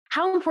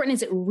how important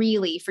is it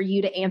really for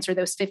you to answer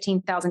those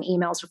 15,000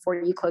 emails before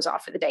you close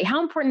off for the day? How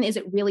important is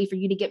it really for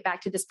you to get back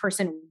to this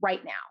person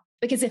right now?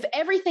 Because if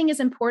everything is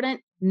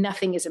important,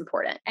 nothing is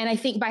important. And I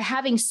think by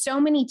having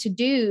so many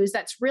to-dos,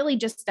 that's really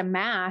just a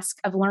mask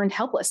of learned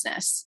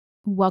helplessness.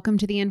 Welcome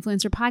to the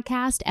Influencer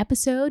Podcast,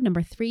 episode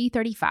number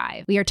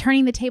 335. We are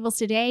turning the tables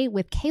today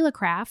with Kayla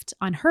Kraft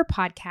on her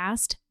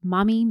podcast,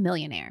 Mommy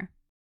Millionaire.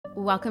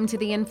 Welcome to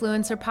the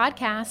Influencer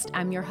Podcast.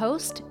 I'm your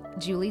host,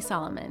 Julie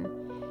Solomon.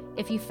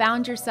 If you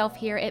found yourself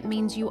here, it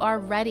means you are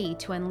ready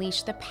to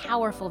unleash the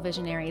powerful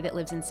visionary that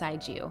lives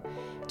inside you,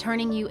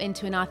 turning you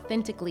into an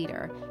authentic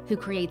leader who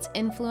creates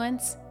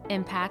influence,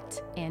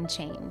 impact, and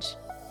change.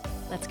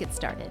 Let's get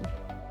started.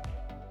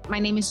 My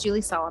name is Julie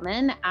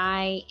Solomon.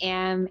 I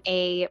am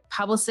a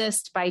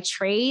publicist by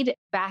trade.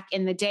 Back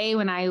in the day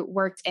when I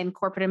worked in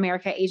corporate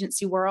America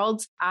agency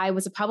world, I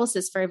was a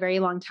publicist for a very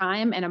long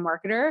time and a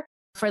marketer.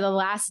 For the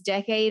last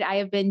decade, I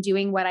have been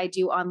doing what I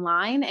do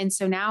online. And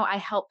so now I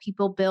help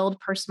people build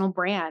personal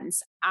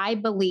brands. I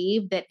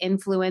believe that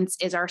influence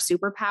is our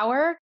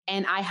superpower,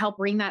 and I help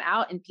bring that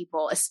out in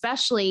people,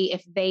 especially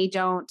if they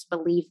don't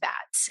believe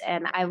that.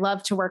 And I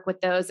love to work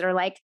with those that are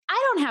like,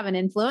 I don't have an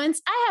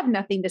influence. I have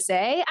nothing to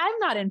say. I'm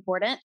not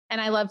important. And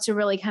I love to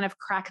really kind of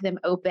crack them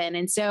open.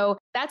 And so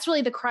that's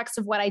really the crux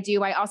of what I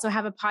do. I also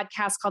have a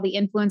podcast called the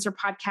Influencer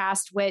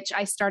Podcast, which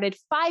I started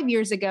 5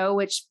 years ago,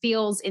 which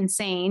feels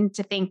insane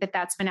to think that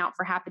that's been out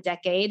for half a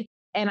decade.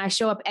 And I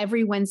show up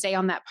every Wednesday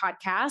on that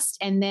podcast.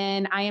 And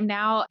then I am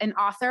now an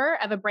author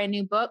of a brand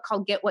new book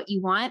called Get What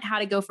You Want, How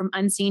to Go From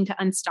Unseen to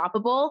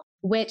Unstoppable,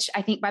 which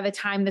I think by the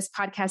time this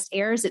podcast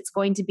airs, it's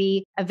going to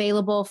be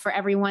available for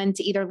everyone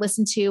to either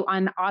listen to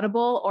on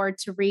Audible or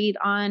to read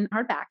on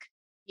hardback.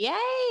 Yay.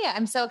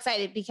 I'm so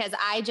excited because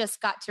I just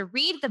got to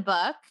read the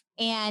book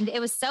and it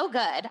was so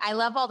good. I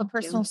love all the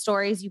personal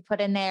stories you put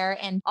in there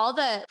and all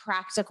the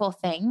practical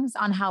things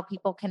on how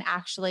people can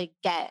actually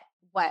get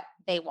what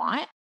they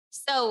want.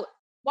 So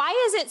why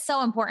is it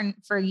so important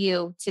for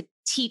you to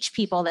teach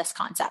people this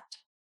concept?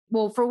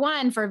 Well, for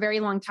one, for a very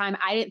long time,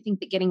 I didn't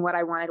think that getting what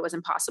I wanted was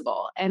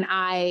impossible. And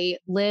I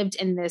lived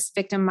in this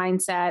victim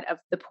mindset of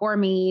the poor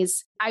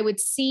me's. I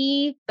would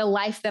see the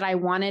life that I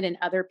wanted in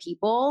other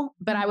people,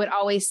 but I would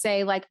always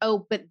say like,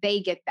 oh, but they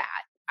get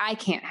that. I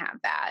can't have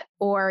that.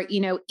 Or,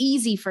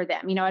 easy for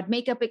them. I'd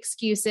make up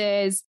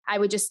excuses. I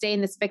would just stay in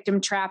this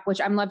victim trap,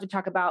 which I'm love to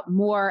talk about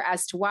more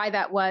as to why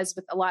that was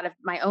with a lot of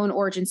my own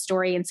origin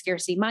story and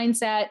scarcity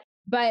mindset.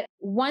 But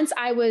once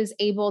I was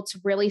able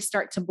to really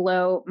start to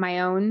blow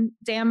my own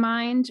damn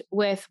mind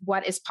with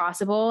what is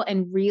possible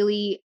and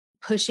really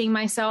pushing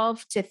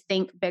myself to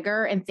think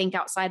bigger and think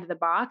outside of the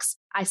box,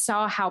 I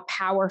saw how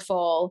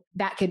powerful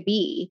that could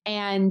be.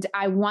 And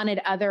I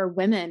wanted other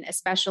women,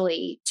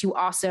 especially, to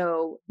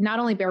also not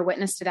only bear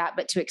witness to that,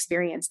 but to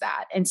experience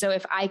that. And so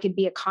if I could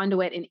be a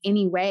conduit in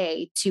any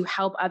way to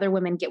help other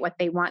women get what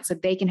they want so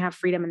they can have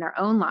freedom in their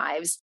own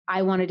lives,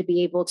 I wanted to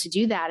be able to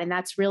do that. And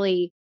that's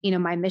really,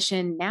 my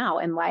mission now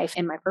in life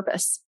and my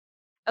purpose.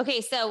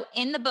 Okay. So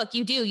in the book,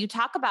 you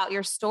talk about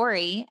your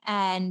story,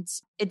 and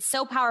it's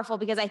so powerful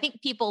because I think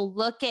people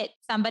look at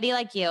somebody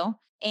like you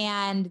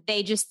and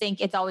they just think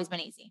it's always been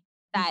easy,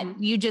 that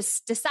you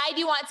just decide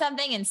you want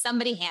something and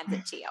somebody hands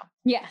it to you.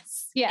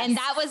 Yes. And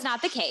that was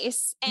not the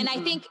case. And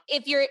I think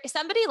if you're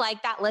somebody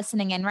like that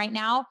listening in right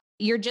now,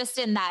 you're just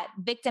in that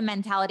victim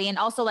mentality and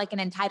also like an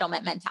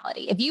entitlement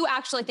mentality. If you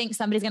actually think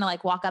somebody's going to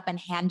walk up and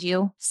hand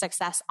you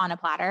success on a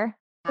platter,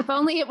 if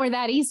only it were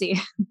that easy.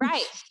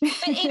 Right.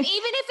 But even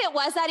if it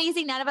was that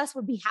easy, none of us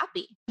would be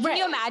happy. Can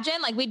you imagine?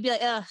 We'd be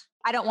like, ugh,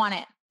 I don't want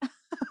it.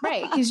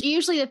 Right. Because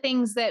usually the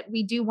things that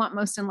we do want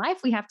most in life,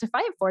 we have to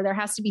fight for. There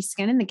has to be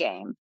skin in the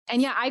game.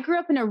 And yeah, I grew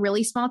up in a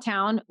really small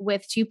town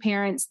with two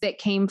parents that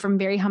came from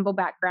very humble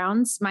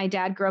backgrounds. My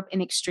dad grew up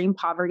in extreme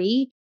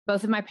poverty.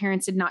 Both of my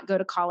parents did not go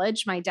to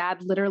college. My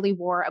dad literally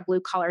wore a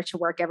blue collar to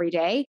work every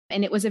day.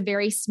 And it was a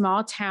very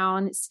small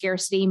town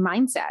scarcity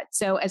mindset.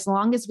 So as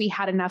long as we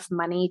had enough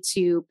money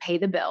to pay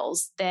the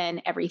bills,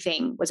 then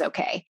everything was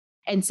okay.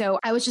 And so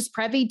I was just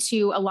privy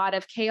to a lot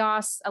of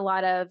chaos, a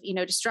lot of,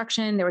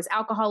 destruction. There was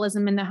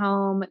alcoholism in the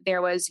home.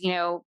 There was,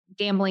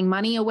 gambling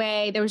money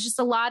away. There was just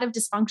a lot of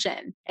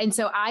dysfunction. And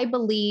so I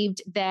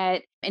believed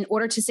that in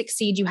order to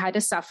succeed, you had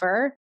to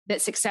suffer,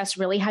 that success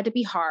really had to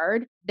be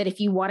hard, that if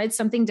you wanted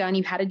something done,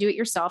 you had to do it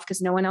yourself because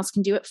no one else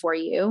can do it for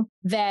you,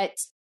 that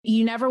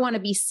you never want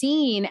to be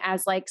seen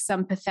as like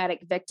some pathetic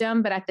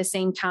victim, but at the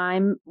same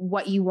time,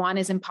 what you want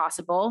is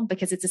impossible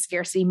because it's a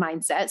scarcity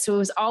mindset. So it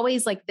was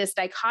always like this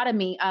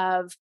dichotomy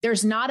of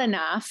there's not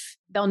enough,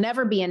 there'll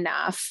never be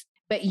enough,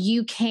 but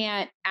you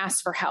can't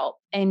ask for help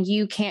and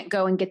you can't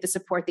go and get the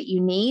support that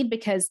you need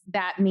because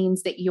that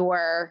means that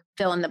you're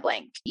fill in the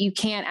blank. You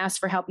can't ask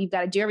for help. You've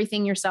got to do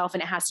everything yourself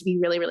and it has to be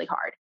really, really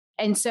hard.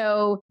 And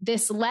so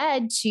this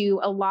led to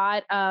a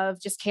lot of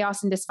just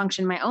chaos and dysfunction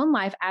in my own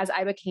life as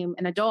I became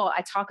an adult.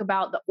 I talk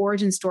about the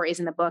origin stories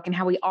in the book and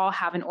how we all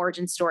have an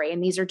origin story.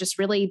 And these are just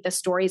really the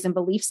stories and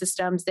belief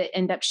systems that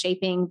end up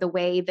shaping the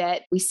way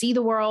that we see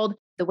the world,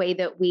 the way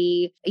that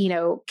we,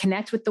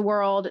 connect with the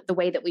world, the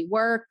way that we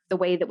work, the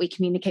way that we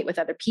communicate with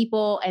other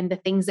people, and the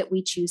things that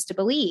we choose to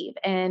believe.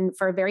 And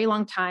for a very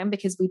long time,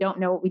 because we don't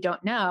know what we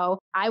don't know,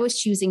 I was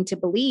choosing to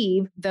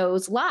believe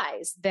those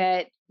lies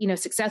that,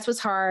 success was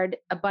hard,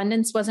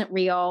 abundance wasn't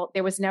real,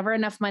 there was never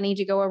enough money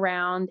to go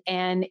around,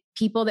 and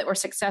people that were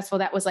successful,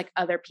 that was like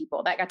other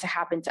people, that got to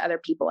happen to other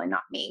people and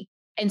not me.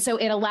 And so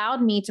it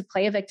allowed me to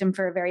play a victim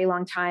for a very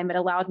long time. It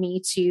allowed me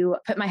to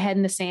put my head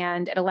in the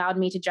sand. It allowed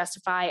me to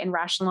justify and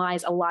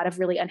rationalize a lot of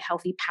really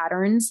unhealthy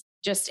patterns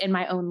just in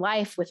my own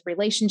life, with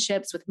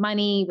relationships, with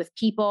money, with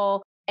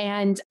people.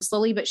 And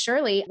slowly but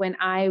surely, when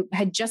I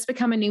had just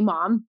become a new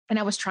mom and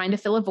I was trying to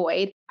fill a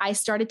void, I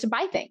started to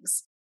buy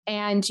things.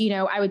 And,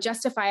 I would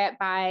justify it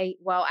by,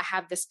 well, I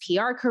have this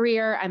PR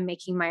career, I'm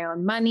making my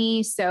own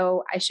money,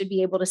 so I should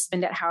be able to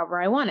spend it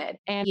however I wanted.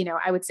 And,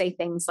 I would say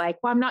things like,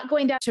 well, I'm not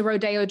going down to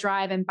Rodeo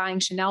Drive and buying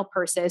Chanel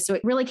purses, so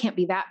it really can't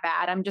be that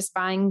bad. I'm just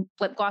buying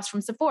lip gloss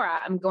from Sephora.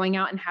 I'm going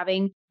out and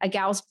having a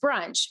gal's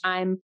brunch.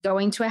 I'm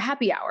going to a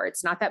happy hour.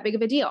 It's not that big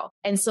of a deal.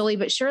 And slowly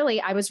but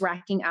surely, I was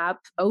racking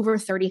up over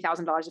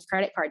 $30,000 of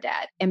credit card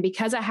debt. And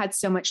because I had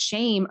so much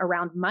shame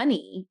around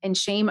money and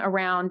shame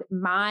around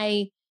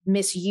my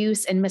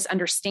misuse and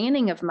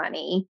misunderstanding of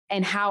money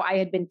and how I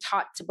had been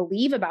taught to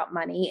believe about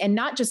money, and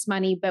not just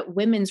money, but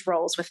women's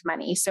roles with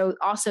money. So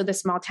also the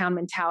small town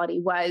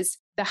mentality was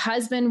the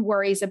husband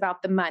worries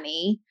about the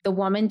money, the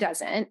woman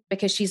doesn't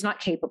because she's not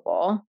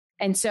capable.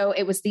 And so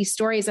it was these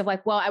stories of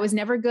like, well, I was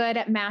never good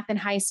at math in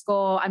high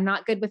school. I'm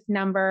not good with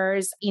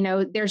numbers.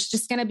 There's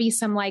just going to be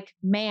some like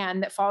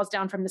man that falls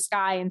down from the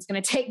sky and is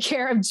going to take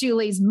care of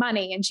Julie's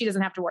money and she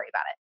doesn't have to worry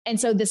about it. And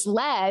so this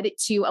led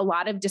to a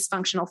lot of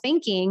dysfunctional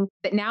thinking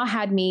that now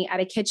had me at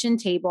a kitchen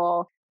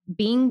table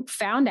being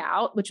found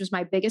out, which was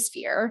my biggest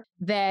fear,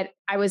 that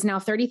I was now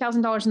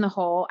 $30,000 in the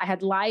hole. I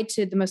had lied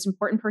to the most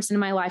important person in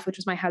my life, which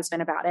was my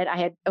husband, about it. I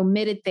had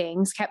omitted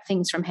things, kept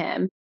things from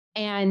him.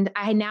 And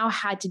I now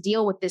had to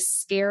deal with this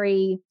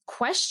scary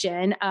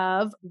question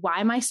of,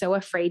 why am I so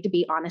afraid to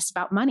be honest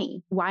about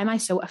money? Why am I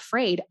so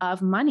afraid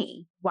of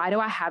money? Why do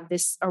I have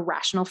this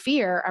irrational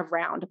fear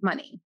around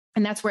money?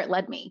 And that's where it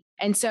led me.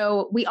 And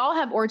so we all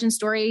have origin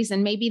stories,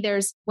 and maybe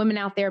there's women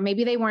out there,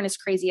 maybe they weren't as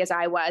crazy as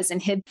I was and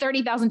hid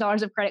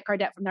 $30,000 of credit card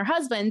debt from their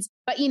husbands,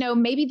 but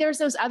maybe there's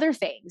those other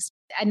things.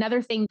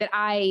 Another thing that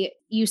I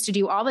used to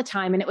do all the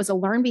time, and it was a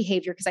learned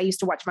behavior because I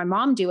used to watch my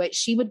mom do it.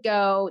 She would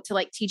go to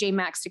like TJ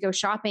Maxx to go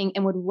shopping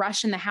and would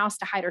rush in the house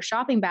to hide her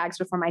shopping bags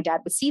before my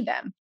dad would see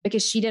them,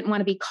 because she didn't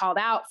want to be called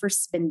out for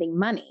spending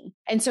money.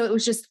 And so it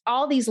was just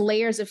all these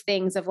layers of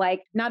things of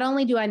like, not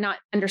only do I not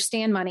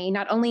understand money,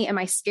 not only am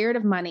I scared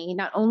of money,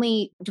 not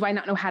only do I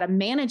not know how to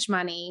manage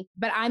money,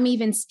 but I'm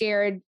even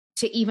scared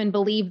to even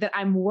believe that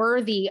I'm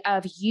worthy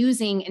of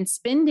using and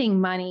spending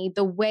money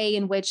the way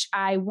in which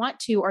I want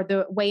to, or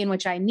the way in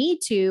which I need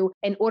to,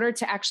 in order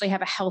to actually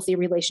have a healthy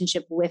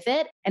relationship with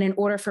it, and in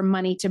order for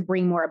money to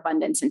bring more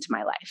abundance into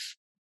my life.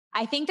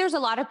 I think there's a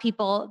lot of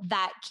people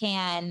that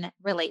can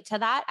relate to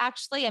that.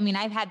 Actually, I mean,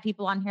 I've had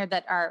people on here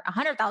that are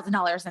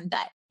 $100,000 in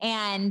debt.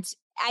 And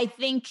I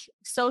think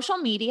social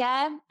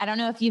media, I don't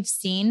know if you've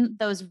seen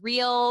those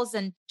reels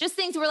and just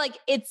things where like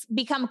it's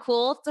become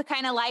cool to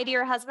kind of lie to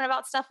your husband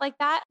about stuff like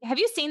that. Have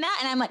you seen that?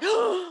 And I'm like,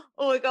 oh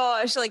my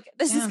gosh, like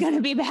this is going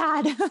to be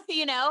bad,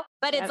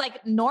 but it's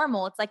like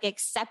normal. It's like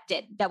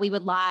accepted that we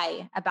would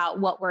lie about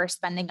what we're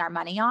spending our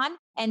money on.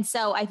 And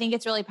so I think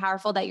it's really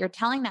powerful that you're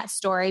telling that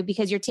story,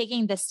 because you're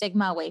taking the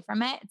stigma away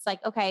from it. It's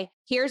like, okay,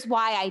 here's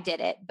why I did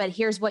it, but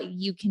here's what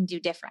you can do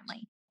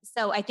differently.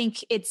 So I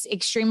think it's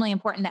extremely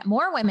important that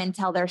more women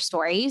tell their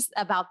stories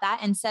about that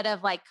instead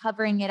of like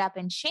covering it up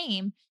in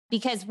shame.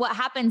 Because what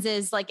happens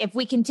is like, if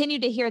we continue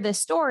to hear the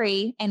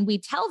story and we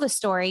tell the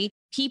story,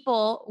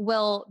 people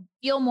will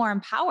feel more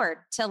empowered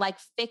to like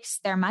fix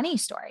their money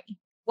story.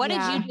 What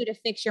did you do to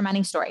fix your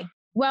money story?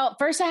 Well,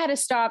 first I had to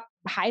stop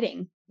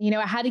hiding.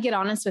 I had to get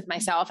honest with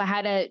myself. I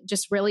had to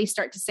just really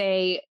start to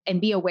say and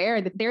be aware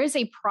that there is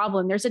a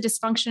problem. There's a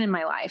dysfunction in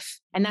my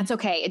life, and that's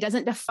okay. It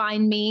doesn't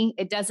define me.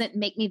 It doesn't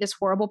make me this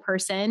horrible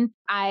person.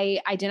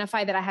 I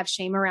identify that I have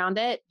shame around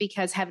it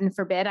because, heaven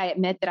forbid, I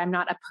admit that I'm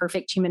not a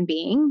perfect human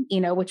being,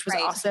 which was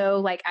also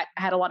like, I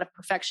had a lot of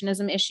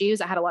perfectionism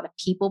issues. I had a lot of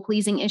people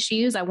pleasing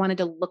issues. I wanted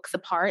to look the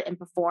part and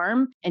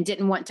perform and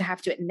didn't want to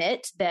have to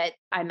admit that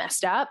I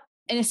messed up.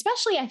 And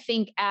especially, I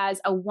think,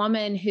 as a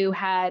woman who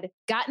had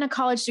gotten a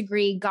college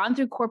degree, gone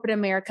through corporate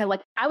America,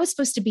 like I was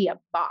supposed to be a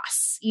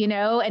boss,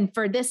 and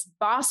for this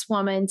boss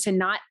woman to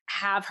not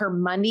have her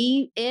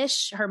money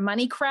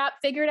crap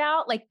figured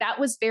out, like that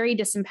was very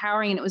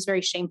disempowering, and it was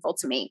very shameful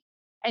to me.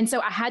 And so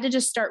I had to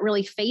just start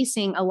really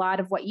facing a lot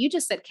of what you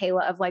just said,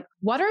 Kayla, of like,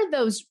 what are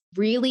those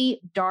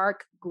really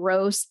dark,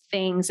 gross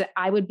things that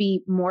I would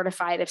be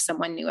mortified if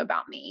someone knew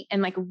about me,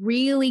 and like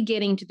really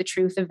getting to the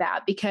truth of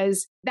that,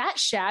 because that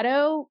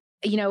shadow,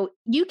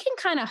 you can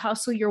kind of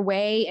hustle your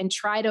way and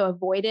try to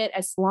avoid it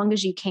as long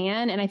as you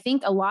can. And I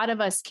think a lot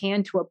of us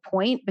can to a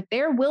point, but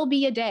there will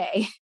be a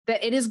day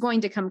that it is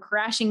going to come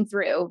crashing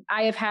through.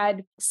 I have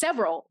had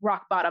several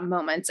rock bottom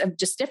moments of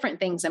just different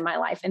things in my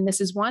life. And this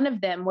is one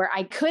of them where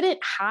I couldn't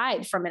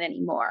hide from it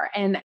anymore.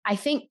 And I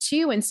think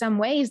too, in some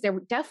ways, there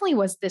definitely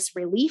was this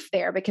relief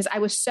there because I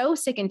was so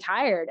sick and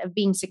tired of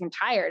being sick and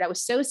tired. I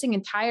was so sick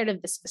and tired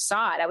of this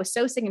facade. I was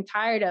so sick and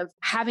tired of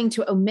having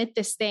to omit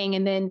this thing.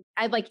 And then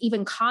I'd like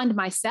even conned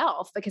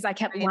myself because I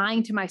kept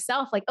lying to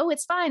myself like, oh,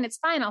 it's fine. It's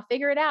fine. I'll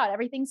figure it out.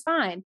 Everything's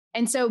fine.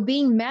 And so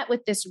being met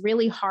with this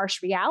really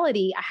harsh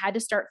reality, I had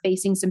to start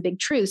facing some big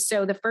truths.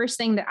 So the first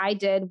thing that I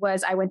did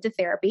was I went to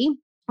therapy,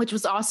 which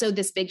was also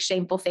this big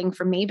shameful thing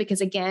for me,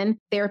 because again,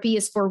 therapy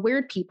is for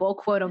weird people,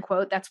 quote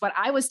unquote. That's what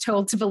I was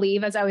told to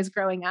believe as I was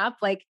growing up.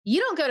 Like,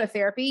 you don't go to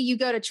therapy, you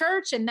go to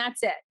church and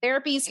that's it.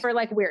 Therapy's for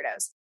like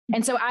weirdos.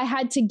 And so I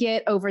had to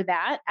get over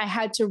that. I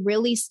had to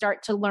really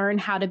start to learn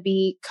how to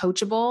be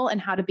coachable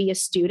and how to be a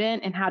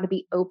student and how to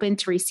be open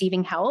to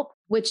receiving help,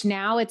 which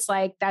now it's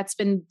like, that's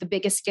been the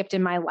biggest gift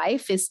in my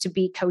life, is to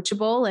be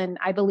coachable. And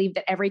I believe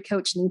that every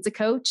coach needs a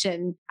coach,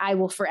 and I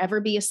will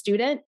forever be a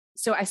student.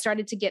 So I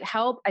started to get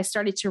help. I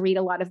started to read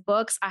a lot of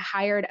books. I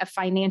hired a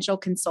financial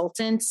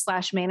consultant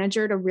 /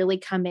 manager to really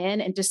come in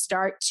and to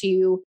start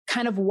to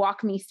kind of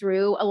walk me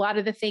through a lot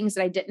of the things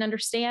that I didn't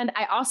understand.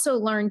 I also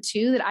learned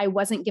too that I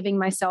wasn't giving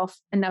myself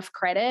enough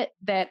credit,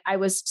 that I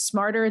was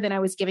smarter than I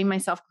was giving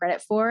myself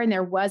credit for. And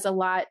there was a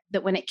lot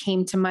that when it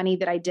came to money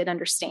that I did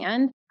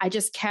understand. I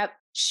just kept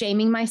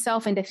shaming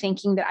myself into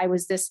thinking that I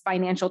was this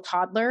financial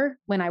toddler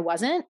when I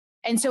wasn't.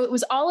 And so it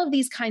was all of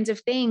these kinds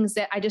of things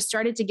that I just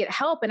started to get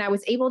help. And I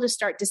was able to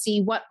start to see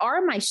what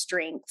are my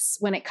strengths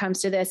when it comes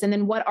to this, and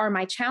then what are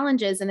my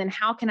challenges, and then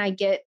how can I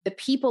get the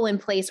people in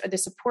place or the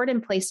support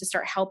in place to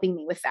start helping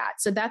me with that.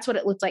 So that's what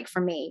it looked like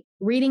for me.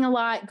 Reading a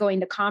lot,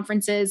 going to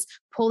conferences,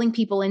 pulling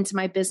people into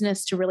my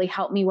business to really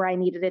help me where I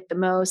needed it the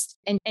most.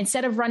 And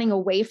instead of running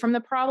away from the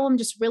problem,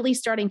 just really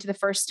starting to, the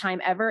first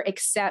time ever,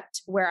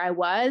 accept where I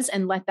was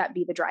and let that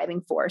be the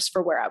driving force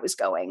for where I was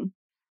going.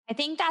 I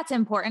think that's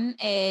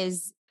important.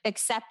 Is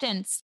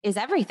acceptance is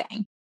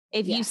everything.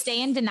 If you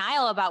stay in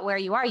denial about where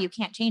you are, you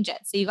can't change it.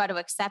 So you got to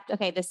accept,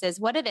 okay, this is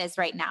what it is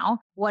right now.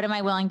 What am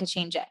I willing to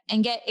change it?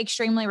 And get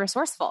extremely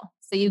resourceful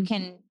so you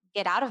can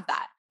get out of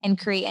that and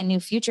create a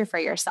new future for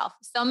yourself.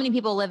 So many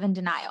people live in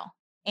denial.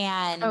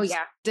 And oh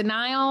yeah,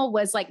 denial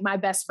was like my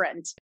best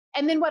friend.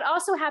 And then what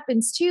also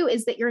happens too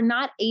is that you're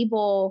not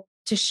able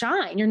to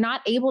shine. You're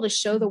not able to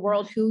show the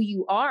world who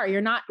you are.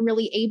 You're not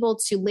really able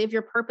to live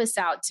your purpose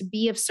out, to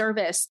be of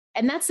service.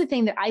 And that's the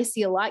thing that I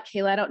see a lot,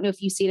 Kayla. I don't know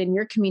if you see it in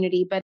your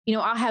community, but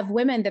I'll have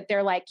women that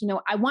they're like,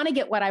 I want to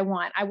get what I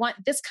want. I want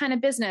this kind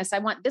of business. I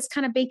want this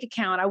kind of bank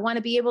account. I want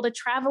to be able to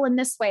travel in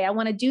this way. I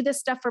want to do this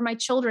stuff for my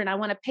children. I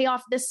want to pay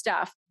off this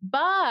stuff.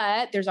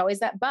 But there's always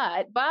that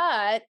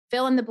but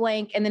fill in the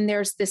blank. And then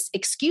there's this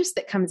excuse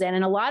that comes in.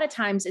 And a lot of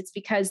times it's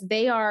because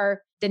they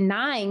are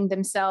denying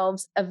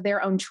themselves of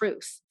their own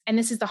truth. And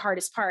this is the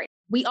hardest part.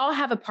 We all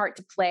have a part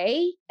to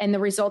play in the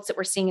results that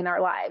we're seeing in our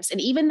lives. And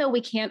even though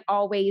we can't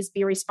always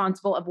be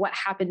responsible of what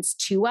happens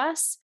to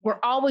us, we're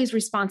always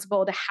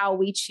responsible to how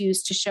we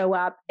choose to show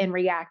up and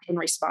react and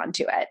respond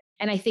to it.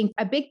 And I think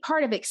a big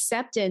part of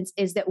acceptance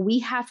is that we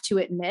have to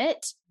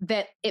admit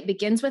that it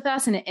begins with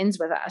us and it ends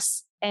with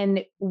us.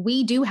 And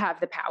we do have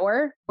the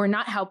power. We're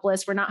not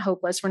helpless. We're not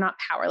hopeless. We're not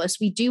powerless.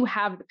 We do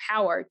have the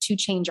power to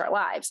change our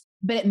lives.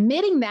 But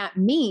admitting that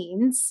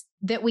means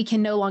that we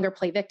can no longer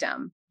play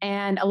victim.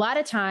 And a lot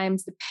of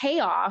times the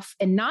payoff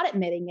in not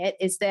admitting it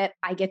is that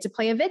I get to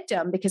play a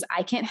victim because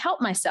I can't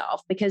help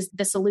myself, because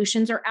the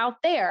solutions are out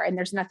there and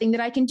there's nothing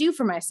that I can do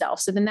for myself.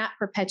 So then that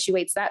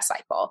perpetuates that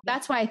cycle.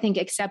 That's why I think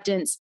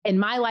acceptance in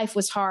my life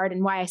was hard,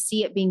 and why I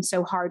see it being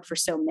so hard for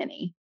so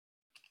many.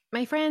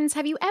 My friends,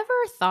 have you ever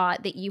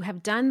thought that you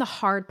have done the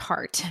hard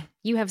part?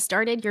 You have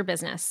started your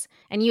business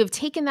and you have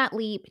taken that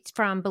leap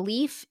from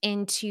belief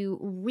into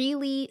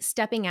really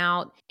stepping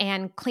out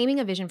and claiming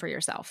a vision for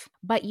yourself.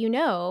 But you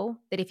know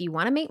that if you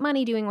want to make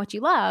money doing what you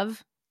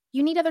love,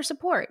 you need other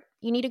support.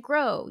 You need to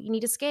grow. You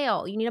need to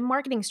scale. You need a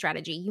marketing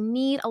strategy. You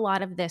need a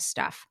lot of this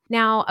stuff.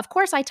 Now, of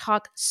course, I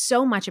talk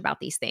so much about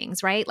these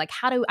things, right? Like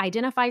how to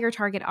identify your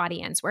target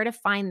audience, where to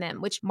find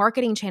them, which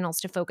marketing channels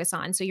to focus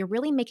on, so you're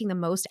really making the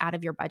most out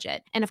of your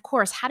budget. And of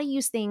course, how to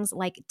use things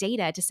like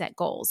data to set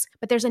goals.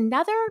 But there's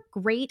another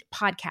great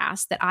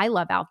podcast that I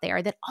love out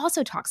there that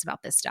also talks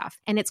about this stuff,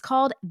 and it's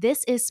called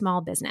This is Small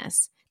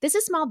Business. This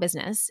is Small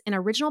Business, an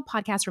original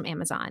podcast from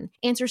Amazon,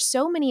 answers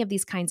so many of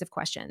these kinds of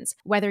questions.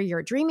 Whether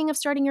you're dreaming of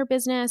starting your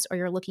business, or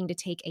you're looking to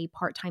take a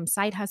part-time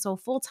side hustle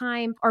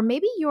full-time, or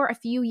maybe you're a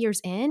few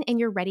years in and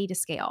you're ready to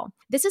scale.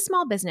 This is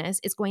Small Business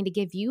is going to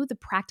give you the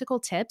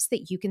practical tips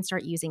that you can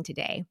start using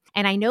today.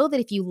 And I know that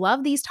if you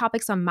love these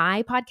topics on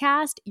my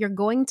podcast, you're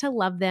going to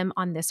love them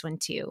on this one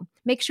too.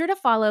 Make sure to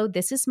follow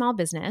This is Small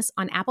Business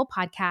on Apple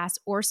Podcasts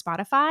or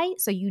Spotify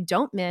so you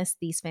don't miss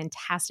these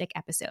fantastic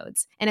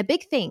episodes. And a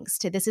big thanks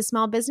to This is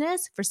Small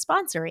Business for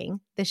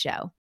sponsoring the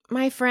show.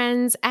 My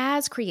friends,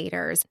 as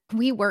creators,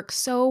 we work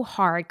so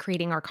hard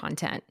creating our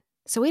content.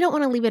 So we don't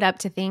want to leave it up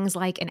to things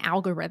like an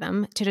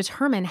algorithm to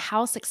determine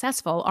how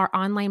successful our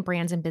online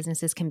brands and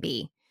businesses can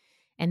be.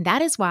 And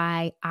that is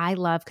why I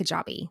love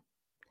Kajabi.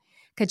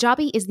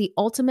 Kajabi is the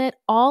ultimate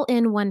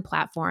all-in-one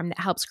platform that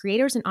helps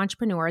creators and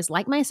entrepreneurs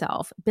like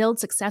myself build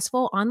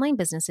successful online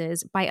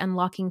businesses by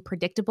unlocking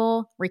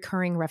predictable,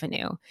 recurring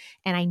revenue.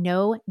 And I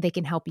know they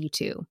can help you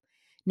too.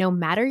 No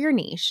matter your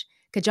niche,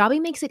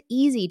 Kajabi makes it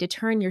easy to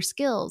turn your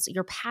skills,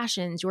 your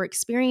passions, your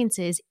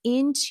experiences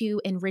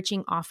into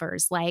enriching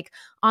offers like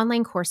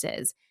online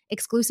courses,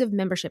 exclusive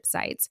membership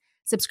sites,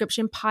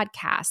 subscription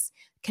podcasts,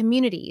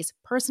 communities,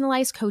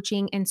 personalized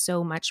coaching, and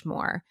so much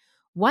more.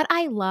 What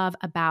I love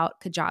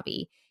about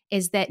Kajabi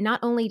is that not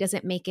only does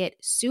it make it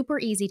super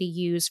easy to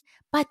use,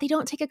 but they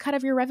don't take a cut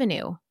of your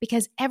revenue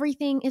because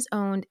everything is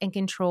owned and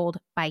controlled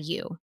by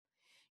you.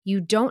 You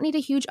don't need a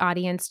huge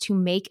audience to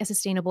make a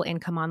sustainable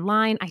income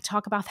online. I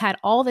talk about that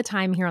all the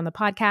time here on the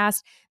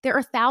podcast. There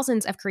are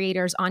thousands of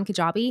creators on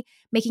Kajabi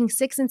making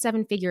 6 and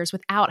 7 figures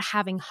without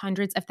having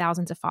hundreds of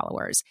thousands of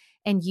followers,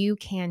 and you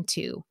can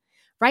too.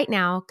 Right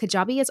now,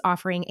 Kajabi is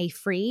offering a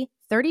free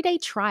 30-day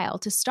trial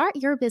to start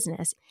your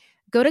business.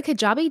 Go to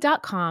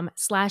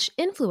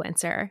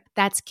kajabi.com/influencer.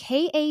 That's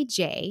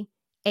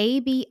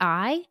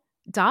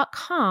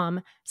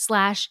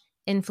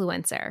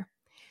kajabi.com/influencer.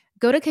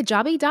 Go to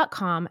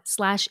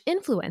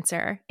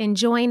kajabi.com/influencer and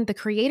join the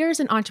creators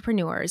and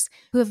entrepreneurs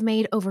who have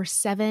made over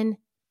 $7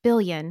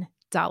 billion.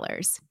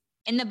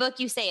 In the book,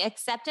 you say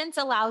acceptance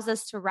allows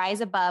us to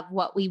rise above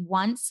what we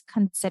once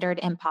considered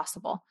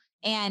impossible.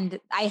 And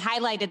I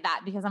highlighted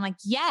that because I'm like,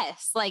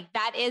 yes, like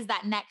that is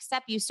that next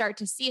step you start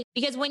to see.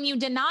 Because when you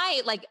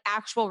deny like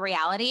actual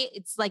reality,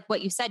 it's like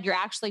what you said, you're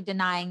actually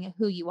denying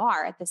who you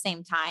are at the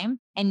same time.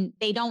 And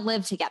they don't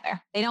live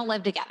together. They don't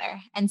live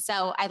together. And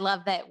so I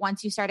love that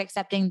once you start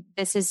accepting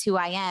this is who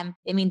I am,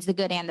 it means the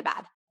good and the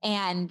bad.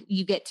 And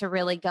you get to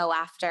really go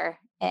after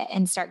it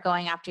and start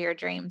going after your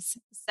dreams.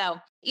 So,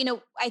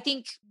 I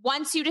think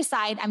once you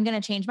decide I'm going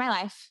to change my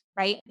life,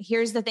 right?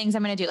 Here's the things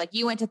I'm going to do. Like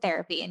you went to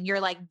therapy and you're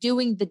like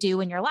doing the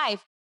do in your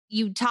life.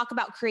 You talk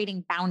about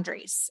creating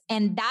boundaries.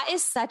 And that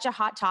is such a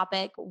hot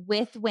topic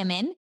with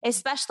women,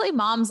 especially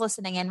moms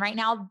listening in right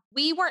now.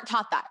 We weren't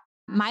taught that.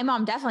 My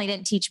mom definitely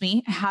didn't teach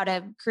me how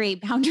to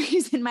create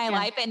boundaries in my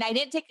life. And I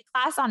didn't take a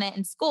class on it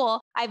in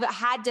school. I've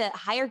had to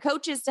hire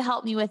coaches to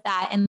help me with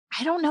that. And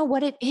I don't know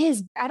what it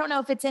is. I don't know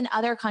if it's in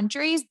other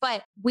countries,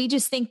 but we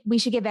just think we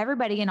should give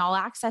everybody an all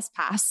access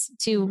pass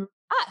to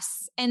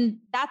us. And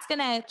that's going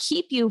to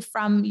keep you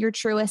from your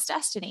truest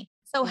destiny.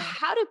 So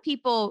how do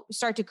people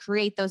start to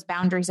create those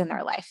boundaries in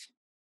their life?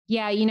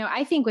 Yeah,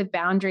 I think with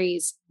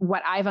boundaries,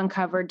 what I've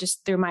uncovered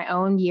just through my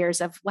own years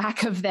of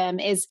lack of them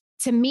is,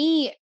 to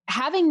me,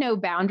 having no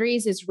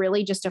boundaries is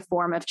really just a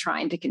form of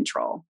trying to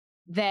control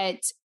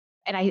that.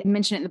 And I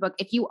mentioned it in the book,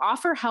 if you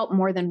offer help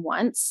more than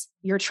once,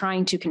 you're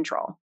trying to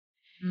control.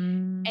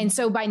 And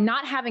so by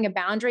not having a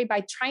boundary,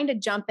 by trying to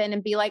jump in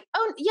and be like,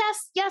 oh,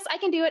 yes, I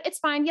can do it. It's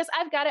fine. Yes,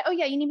 I've got it. Oh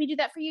yeah, you need me to do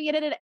that for you.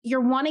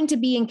 You're wanting to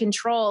be in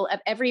control of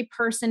every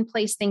person,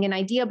 place, thing, and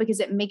idea because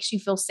it makes you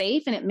feel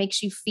safe and it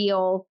makes you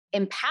feel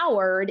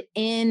empowered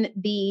in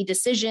the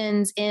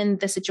decisions, in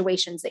the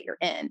situations that you're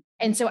in.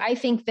 And so I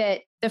think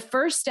that the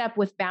first step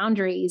with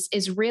boundaries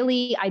is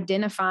really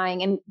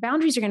identifying, and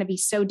boundaries are going to be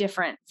so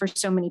different for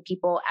so many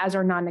people, as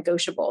are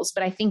non-negotiables.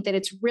 But I think that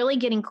it's really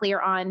getting clear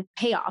on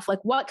payoff. Like,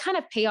 what kind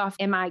of payoff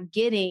am I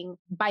getting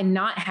by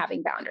not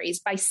having boundaries,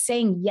 by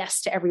saying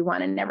yes to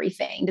everyone and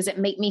everything? Does it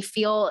make me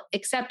feel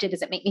accepted?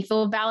 Does it make me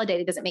feel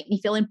validated? Does it make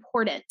me feel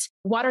important?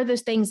 What are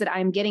those things that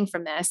I'm getting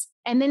from this?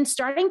 And then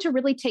starting to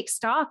really take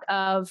stock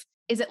of,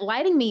 is it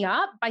lighting me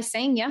up by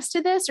saying yes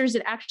to this, or is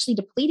it actually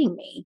depleting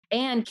me?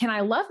 And can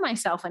I love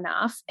myself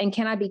enough? And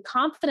can I be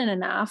confident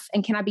enough?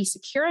 And can I be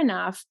secure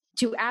enough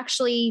to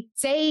actually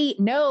say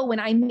no when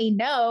I mean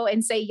no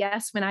and say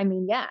yes when I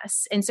mean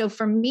yes? And so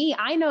for me,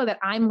 I know that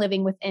I'm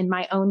living within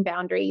my own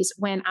boundaries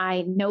when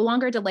I no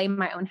longer delay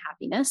my own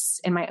happiness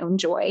and my own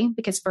joy,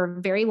 because for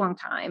a very long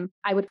time,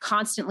 I would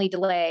constantly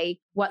delay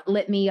what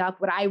lit me up,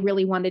 what I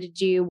really wanted to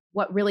do,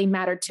 what really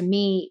mattered to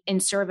me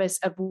in service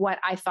of what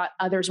I thought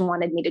others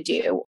wanted me to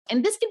do.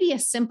 And this could be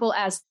as simple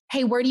as,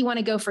 hey, where do you want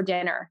to go for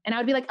dinner? And I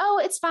would be like,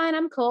 oh, it's fine.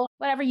 I'm cool.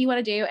 Whatever you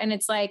want to do. And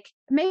it's like,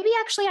 maybe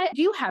actually I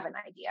do have an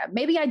idea.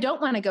 Maybe I don't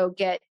want to go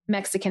get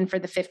Mexican for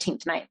the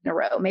 15th night in a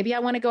row. Maybe I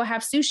want to go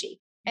have sushi.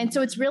 And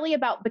so it's really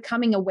about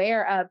becoming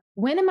aware of,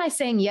 when am I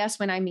saying yes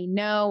when I mean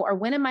no? Or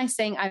when am I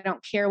saying I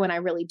don't care when I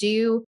really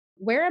do?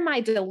 Where am I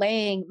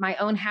delaying my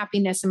own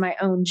happiness and my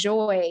own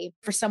joy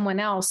for someone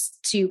else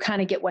to kind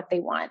of get what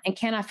they want? And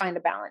can I find a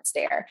balance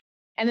there?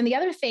 And then the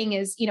other thing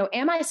is,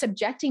 am I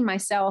subjecting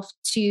myself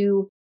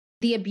to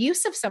the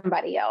abuse of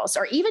somebody else,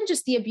 or even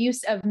just the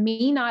abuse of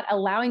me not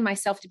allowing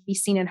myself to be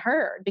seen and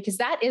heard? Because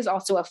that is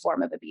also a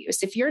form of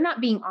abuse. If you're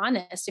not being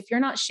honest, if you're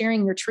not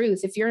sharing your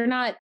truth, if you're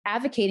not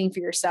advocating for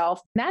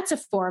yourself, that's a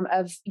form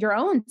of your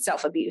own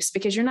self-abuse,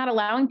 because you're not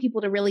allowing people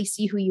to really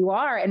see who you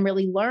are and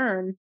really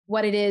learn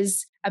what it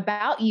is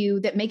about you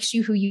that makes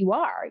you who you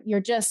are.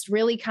 You're just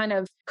really kind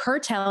of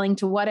curtailing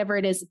to whatever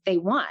it is that they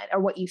want, or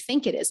what you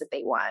think it is that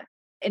they want.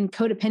 And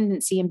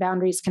codependency and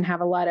boundaries can have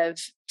a lot of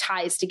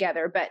ties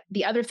together. But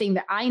the other thing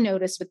that I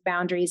notice with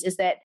boundaries is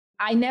that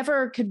I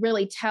never could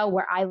really tell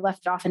where I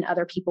left off and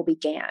other people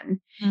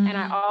began. And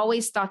I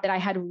always thought that I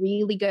had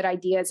really good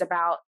ideas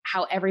about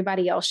how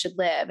everybody else should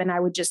live. And I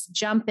would just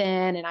jump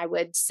in and I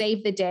would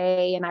save the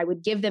day and I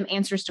would give them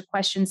answers to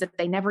questions that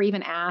they never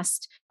even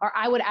asked. Or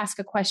I would ask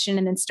a question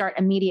and then start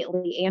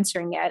immediately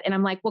answering it. And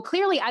I'm like, well,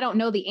 clearly I don't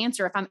know the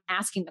answer if I'm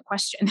asking the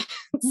question.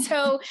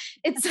 So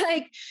it's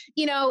like,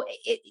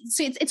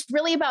 it's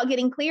really about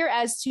getting clear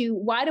as to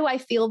why do I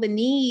feel the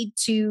need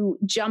to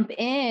jump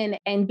in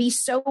and be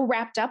so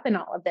wrapped up in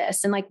all of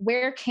this? And like,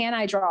 where can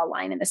I draw a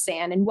line in the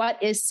sand and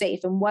what is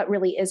safe and what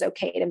really is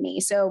okay to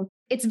me? So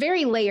it's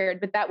very layered,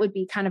 but that would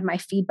be kind of my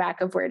feedback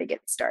of where to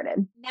get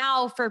started.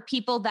 Now, for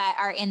people that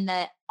are in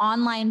the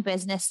online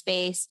business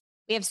space,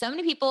 we have so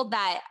many people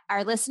that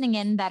are listening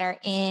in that are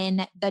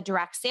in the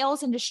direct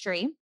sales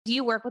industry. Do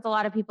you work with a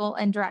lot of people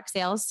in direct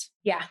sales?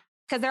 Yeah.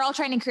 Because they're all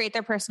trying to create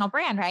their personal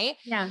brand, right?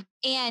 Yeah.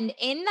 And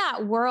in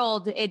that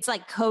world, it's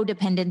like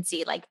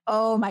codependency, like,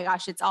 oh my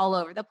gosh, it's all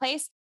over the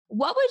place.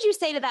 What would you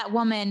say to that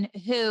woman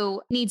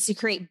who needs to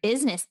create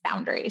business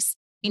boundaries?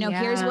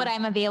 Here's what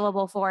I'm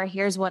available for.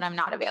 Here's what I'm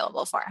not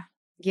available for.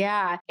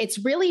 Yeah.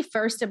 It's really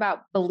first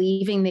about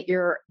believing that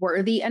you're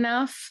worthy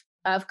enough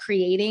of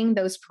creating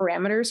those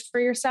parameters for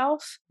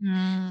yourself.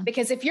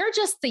 Because if you're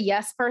just the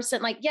yes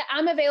person, like, yeah,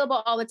 I'm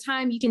available all the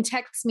time. You can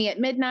text me at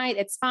midnight.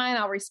 It's fine.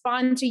 I'll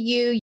respond to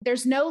you.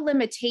 There's no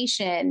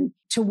limitation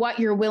to what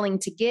you're willing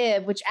to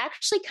give, which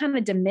actually kind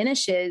of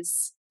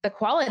diminishes the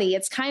quality.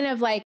 It's kind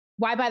of like,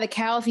 why buy the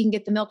cow if you can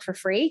get the milk for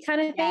free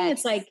kind of thing? Yes.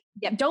 It's like,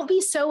 don't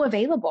be so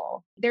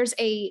available. There's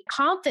a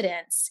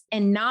confidence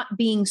in not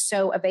being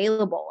so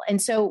available.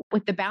 And so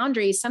with the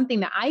boundaries, something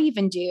that I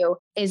even do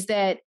is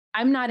that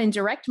I'm not in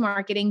direct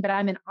marketing, but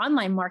I'm in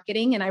online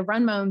marketing and I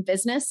run my own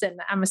business and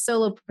I'm a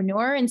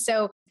solopreneur. And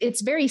so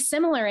it's very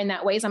similar in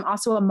that ways. I'm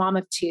also a mom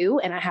of two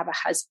and I have a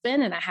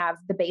husband and I have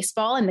the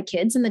baseball and the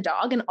kids and the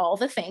dog and all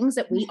the things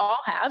that we all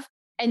have.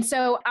 And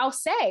so I'll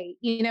say,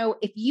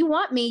 if you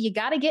want me, you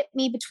got to get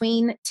me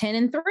between 10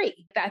 and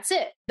 3. That's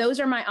it. Those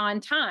are my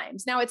on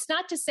times. Now, it's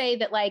not to say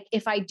that like,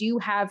 if I do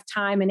have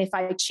time and if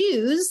I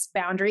choose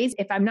boundaries,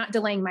 if I'm not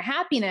delaying my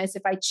happiness,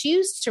 if I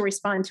choose to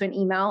respond to an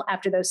email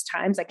after those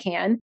times, I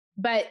can.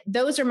 But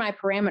those are my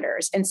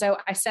parameters. And so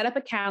I set up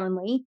a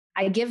Calendly.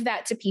 I give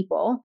that to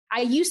people.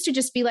 I used to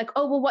just be like,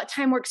 oh, well, what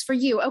time works for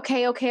you?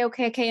 Okay.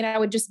 And I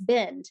would just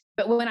bend.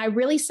 But when I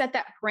really set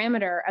that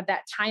parameter of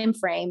that time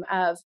frame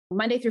of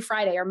Monday through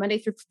Friday or Monday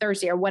through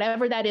Thursday or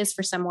whatever that is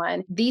for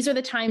someone, these are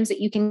the times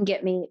that you can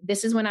get me.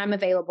 This is when I'm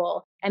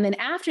available. And then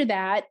after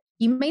that,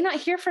 you may not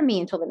hear from me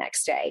until the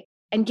next day.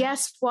 And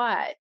guess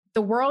what?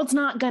 The world's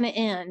not going to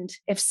end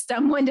if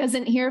someone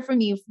doesn't hear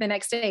from you for the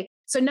next day.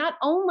 So not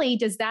only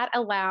does that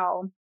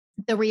allow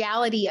the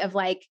reality of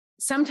like,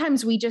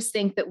 sometimes we just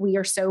think that we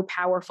are so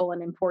powerful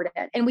and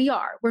important, and we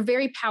are. We're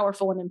very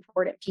powerful and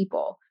important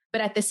people.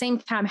 But at the same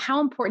time, how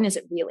important is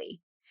it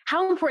really?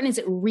 How important is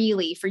it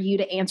really for you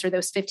to answer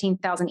those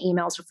 15,000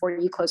 emails before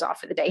you close off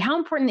for the day? How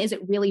important is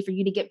it really for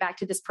you to get back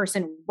to this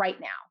person right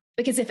now?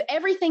 Because if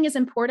everything is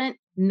important,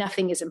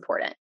 nothing is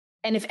important.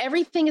 And if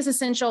everything is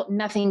essential,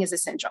 nothing is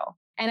essential.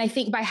 And I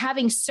think by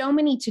having so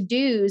many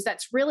to-dos,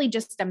 that's really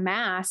just a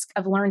mask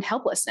of learned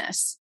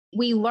helplessness.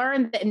 We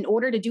learn that in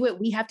order to do it,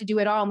 we have to do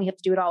it all and we have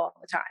to do it all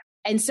the time.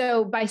 And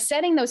so by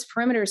setting those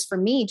perimeters for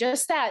me,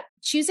 just that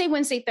Tuesday,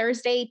 Wednesday,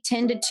 Thursday,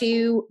 10 to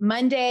 2,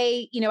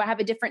 Monday, I have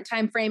a different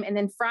time frame. And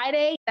then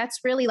Friday, that's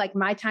really like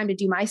my time to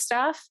do my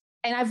stuff.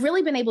 And I've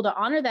really been able to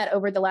honor that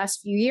over the last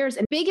few years.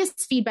 And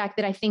biggest feedback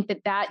that I think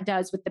that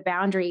does with the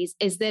boundaries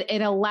is that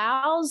it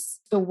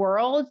allows the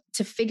world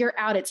to figure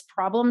out its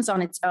problems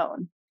on its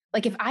own.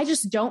 Like if I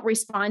just don't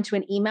respond to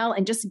an email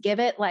and just give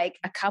it like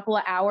a couple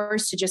of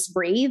hours to just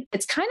breathe,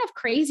 it's kind of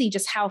crazy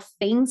just how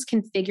things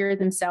can figure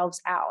themselves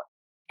out.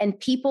 And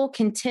people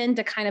can tend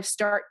to kind of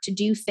start to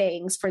do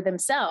things for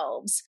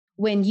themselves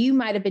when you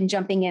might have been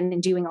jumping in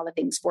and doing all the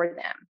things for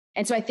them.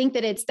 And so I think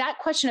that it's that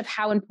question of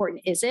how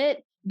important is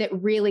it that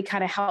really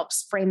kind of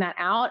helps frame that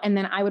out. And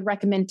then I would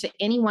recommend to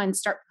anyone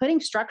start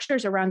putting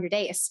structures around your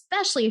day,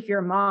 especially if you're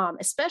a mom,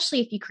 especially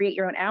if you create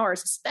your own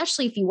hours,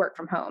 especially if you work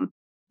from home.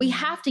 We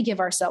have to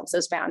give ourselves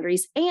those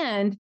boundaries,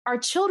 and our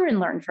children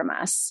learn from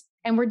us,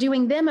 and we're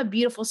doing them a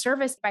beautiful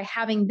service by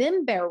having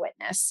them bear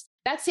witness.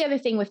 That's the other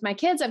thing with my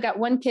kids. I've got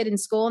one kid in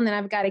school and then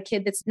I've got a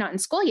kid that's not in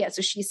school yet.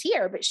 So she's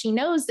here, but she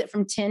knows that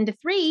from 10 to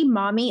 3,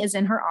 mommy is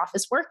in her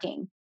office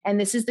working. And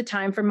this is the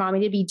time for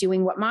mommy to be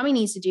doing what mommy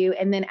needs to do.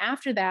 And then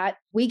after that,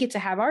 we get to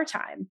have our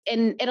time.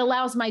 And it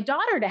allows my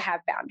daughter to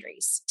have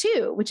boundaries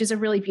too, which is a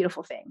really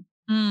beautiful thing.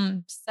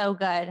 So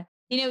good.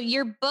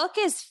 Your book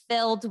is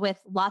filled with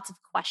lots of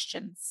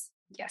questions.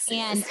 Yes.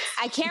 And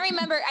I can't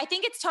remember, I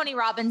think it's Tony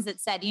Robbins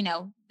that said,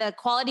 the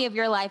quality of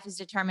your life is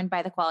determined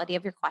by the quality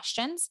of your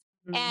questions.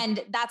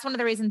 And that's one of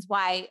the reasons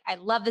why I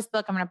love this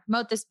book. I'm going to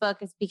promote this book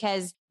is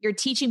because you're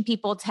teaching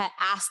people to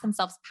ask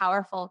themselves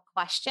powerful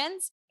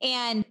questions.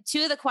 And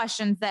two of the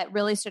questions that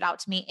really stood out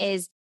to me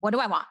is, what do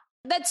I want?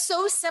 That's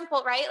so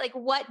simple, right? Like,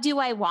 what do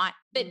I want?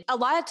 But a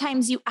lot of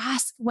times you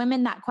ask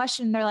women that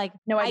question, they're like,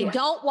 no idea. I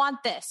don't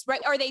want this,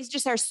 right? Or they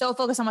just are so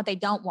focused on what they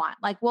don't want.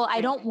 Like, well,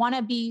 I don't want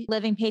to be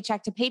living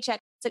paycheck to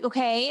paycheck. It's like,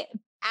 okay,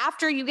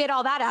 after you get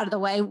all that out of the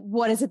way,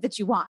 what is it that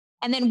you want?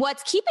 And then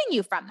what's keeping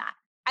you from that?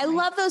 I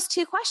love those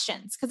two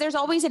questions because there's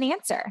always an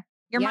answer.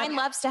 Your mind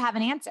loves to have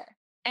an answer.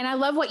 And I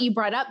love what you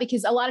brought up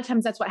because a lot of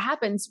times that's what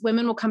happens.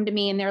 Women will come to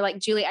me and they're like,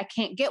 Julie, I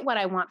can't get what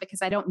I want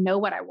because I don't know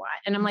what I want.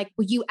 And I'm like,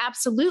 well, you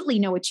absolutely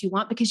know what you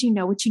want because you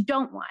know what you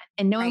don't want.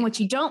 And knowing what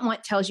you don't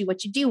want tells you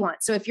what you do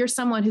want. So if you're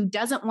someone who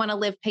doesn't want to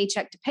live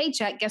paycheck to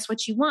paycheck, guess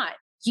what you want?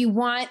 You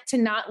want to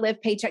not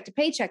live paycheck to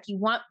paycheck. You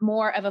want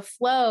more of a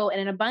flow and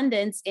an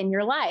abundance in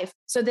your life.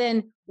 So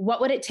then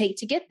what would it take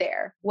to get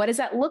there? What does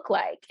that look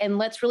like? And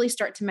let's really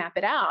start to map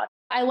it out.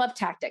 I love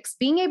tactics.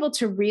 Being able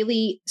to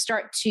really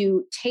start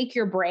to take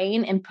your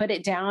brain and put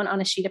it down on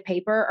a sheet of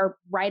paper or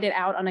write it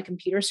out on a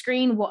computer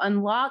screen will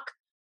unlock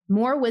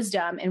more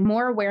wisdom and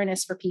more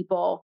awareness for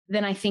people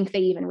than I think they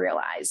even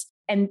realize.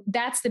 And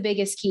that's the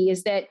biggest key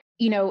is that,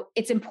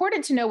 it's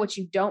important to know what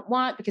you don't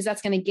want because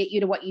that's going to get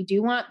you to what you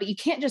do want, but you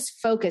can't just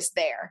focus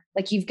there.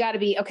 Like you've got to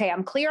be, okay,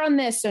 I'm clear on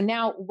this. So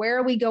now where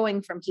are we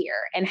going from here?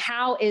 And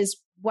how is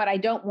what I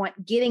don't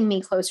want getting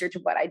me closer to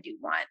what I do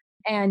want?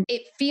 And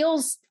it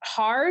feels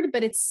hard,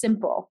 but it's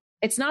simple.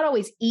 It's not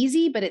always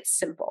easy, but it's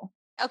simple.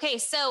 Okay.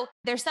 So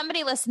there's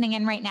somebody listening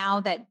in right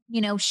now that,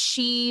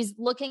 she's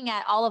looking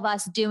at all of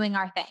us doing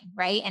our thing,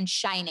 right? And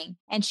shining.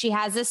 And she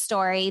has this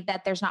story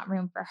that there's not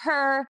room for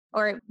her,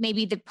 or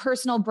maybe the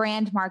personal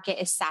brand market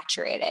is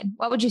saturated.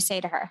 What would you say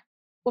to her?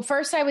 Well,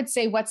 first I would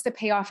say, what's the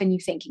payoff in you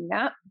thinking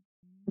that?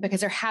 Because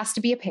there has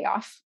to be a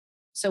payoff.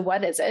 So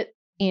what is it?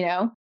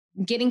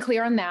 Getting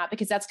clear on that,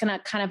 because that's going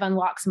to kind of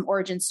unlock some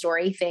origin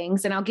story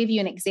things. And I'll give you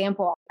an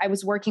example. I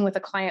was working with a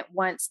client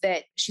once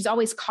that she's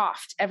always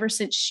coughed ever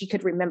since she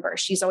could remember.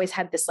 She's always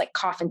had this like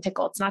cough and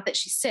tickle. It's not that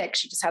she's sick.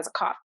 She just has a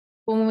cough.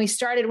 But when we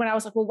started, when I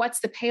was like, well, what's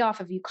the payoff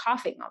of you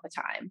coughing all the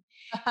time?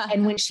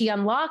 And when she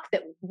unlocked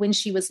that when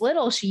she was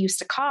little, she used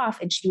to cough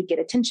and she would get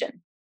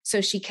attention.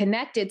 So she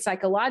connected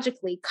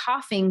psychologically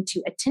coughing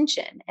to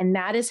attention. And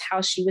that is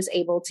how she was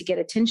able to get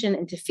attention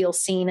and to feel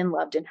seen and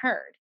loved and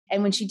heard.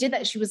 And when she did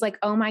that, she was like,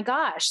 oh my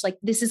gosh, like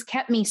this has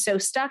kept me so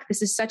stuck.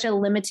 This is such a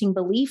limiting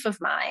belief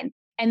of mine.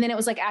 And then it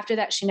was like, after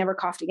that, she never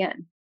coughed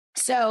again.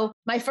 So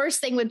my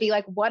first thing would be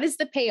like, what is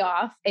the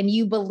payoff and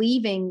you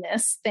believing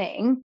this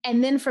thing?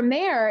 And then from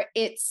there,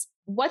 it's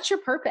what's your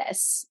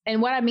purpose?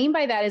 And what I mean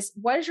by that is,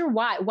 what is your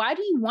why? Why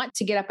do you want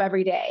to get up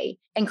every day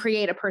and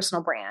create a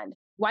personal brand?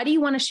 Why do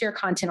you want to share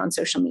content on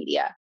social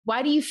media?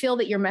 Why do you feel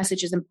that your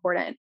message is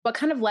important? What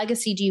kind of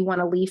legacy do you want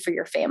to leave for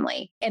your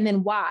family? And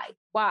then why?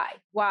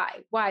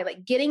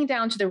 Like getting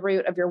down to the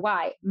root of your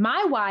why.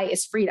 My why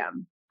is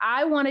freedom.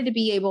 I wanted to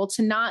be able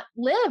to not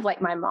live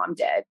like my mom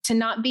did, to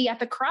not be at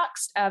the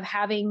crux of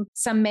having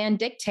some man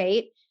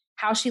dictate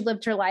how she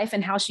lived her life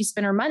and how she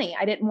spent her money.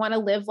 I didn't want to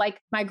live like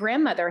my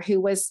grandmother,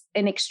 who was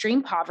in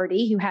extreme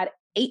poverty, who had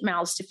 8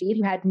 mouths to feed,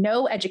 who had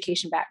no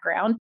education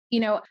background.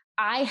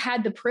 I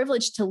had the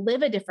privilege to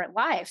live a different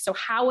life. So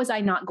how was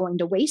I not going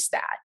to waste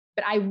that?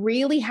 But I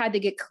really had to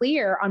get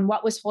clear on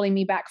what was holding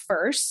me back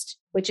first,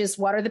 which is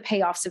what are the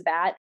payoffs of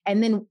that?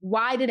 And then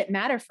why did it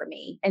matter for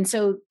me? And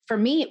so for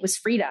me, it was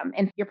freedom.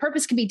 And your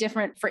purpose can be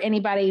different for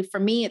anybody. For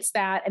me, it's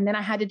that. And then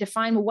I had to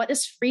define, well, what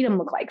does freedom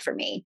look like for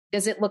me?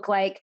 Does it look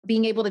like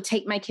being able to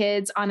take my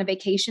kids on a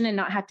vacation and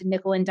not have to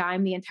nickel and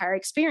dime the entire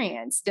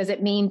experience? Does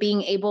it mean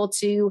being able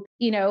to,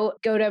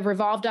 go to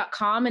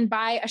revolve.com and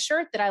buy a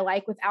shirt that I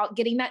like without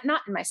getting that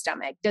knot in my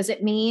stomach? Does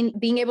it mean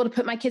being able to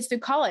put my kids through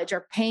college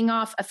or paying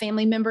off a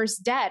family member's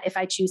debt if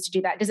I choose to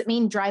do that? Does it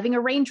mean driving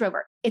a Range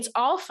Rover? It's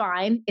all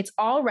fine. It's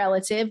all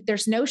relative.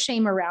 There's no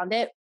shame around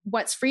it.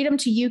 What's freedom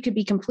to you could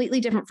be completely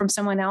different from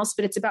someone else,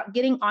 but it's about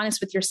getting honest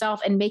with yourself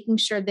and making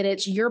sure that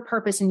it's your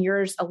purpose and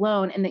yours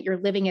alone and that you're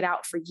living it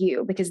out for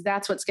you, because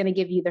that's what's going to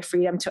give you the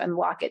freedom to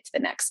unlock it to the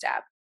next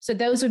step. So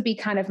those would be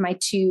kind of my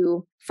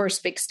 2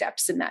 first big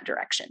steps in that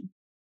direction.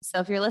 So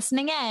if you're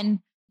listening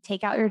in,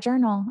 take out your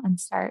journal and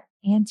start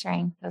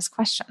answering those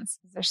questions.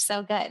 They're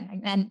so good.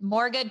 And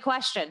more good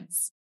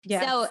questions.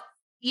 Yes. So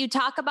you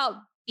talk about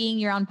being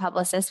your own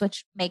publicist,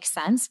 which makes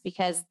sense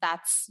because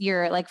that's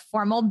your like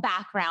formal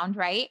background,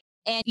 right?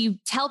 And you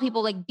tell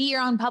people like, be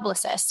your own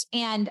publicist.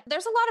 And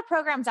there's a lot of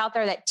programs out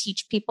there that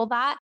teach people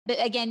that.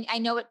 But again, I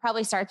know it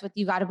probably starts with,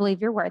 you got to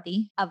believe you're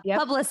worthy of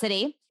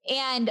publicity.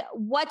 And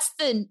what's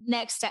the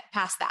next step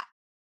past that?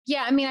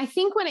 Yeah. I mean, I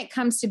think when it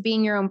comes to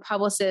being your own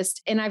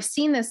publicist, and I've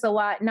seen this a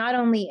lot, not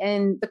only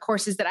in the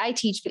courses that I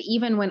teach, but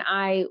even when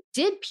I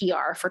did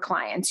PR for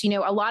clients, a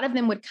lot of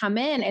them would come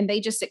in and they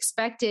just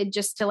expected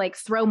just to like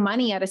throw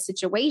money at a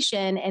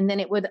situation. And then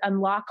it would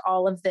unlock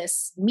all of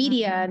this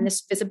media and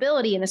this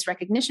visibility and this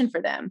recognition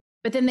for them.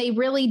 But then they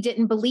really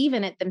didn't believe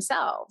in it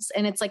themselves.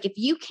 And it's like, if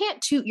you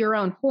can't toot your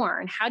own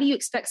horn, how do you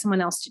expect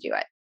someone else to do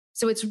it?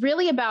 So it's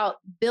really about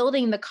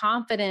building the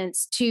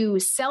confidence to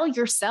sell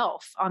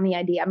yourself on the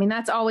idea. I mean,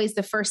 that's always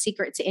the first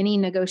secret to any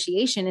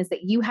negotiation, is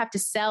that you have to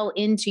sell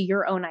into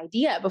your own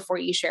idea before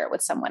you share it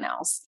with someone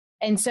else.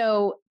 And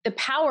so the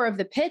power of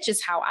the pitch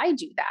is how I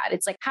do that.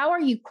 It's like, how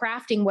are you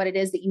crafting what it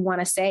is that you want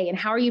to say? And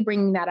how are you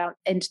bringing that out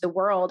into the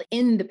world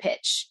in the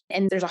pitch?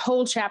 And there's a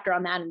whole chapter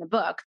on that in the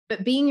book.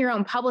 But being your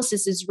own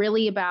publicist is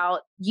really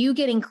about you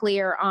getting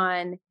clear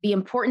on the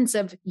importance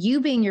of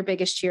you being your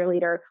biggest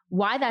cheerleader,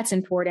 why that's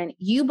important,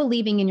 you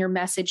believing in your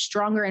message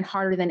stronger and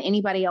harder than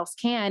anybody else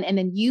can, and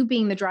then you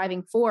being the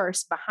driving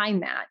force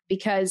behind that.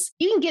 Because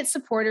you can get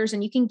supporters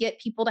and you can get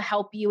people to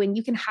help you and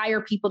you can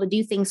hire people to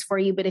do things for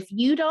you. But if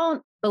you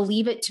don't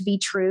believe it to be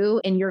true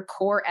in your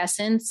core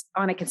essence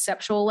on a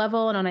conceptual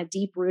level and on a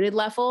deep rooted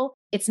level,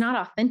 it's not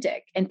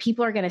authentic and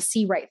people are going to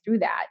see right through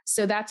that.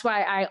 So that's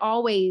why I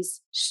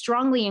always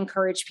strongly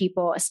encourage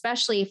people,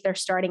 especially if they're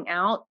starting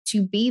out,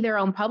 to be their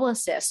own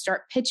publicist,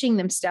 start pitching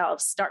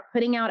themselves, start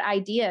putting out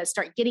ideas,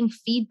 start getting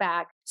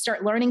feedback,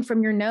 start learning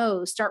from your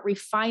no's, start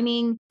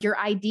refining your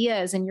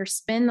ideas and your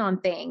spin on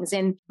things.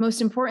 And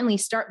most importantly,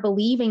 start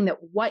believing that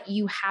what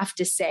you have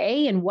to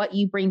say and what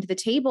you bring to the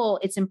table,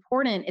 it's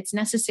important, it's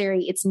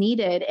necessary, it's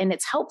needed, and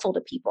it's helpful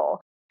to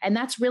people. And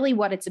that's really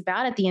what it's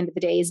about at the end of the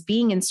day, is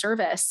being in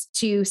service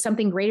to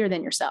something greater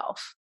than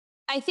yourself.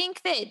 I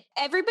think that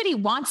everybody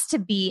wants to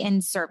be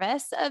in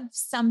service of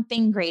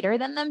something greater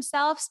than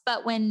themselves.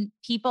 But when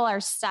people are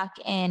stuck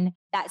in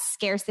that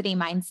scarcity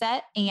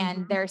mindset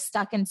and they're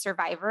stuck in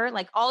survivor,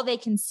 like all they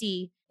can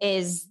see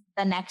is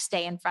the next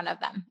day in front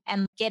of them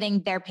and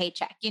getting their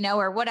paycheck,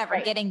 or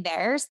whatever, getting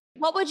theirs.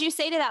 What would you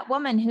say to that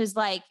woman who's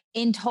like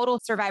in total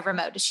survivor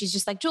mode? She's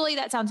just like, Julie,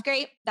 that sounds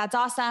great. That's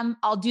awesome.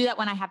 I'll do that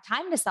when I have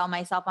time to sell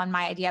myself on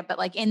my idea. But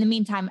like in the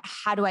meantime,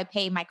 how do I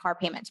pay my car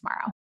payment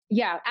tomorrow?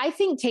 Yeah, I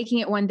think taking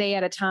it one day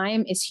at a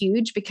time is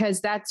huge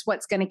because that's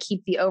what's going to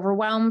keep the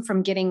overwhelm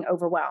from getting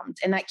overwhelmed.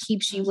 And that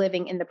keeps you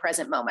living in the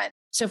present moment.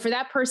 So for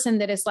that person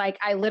that is like,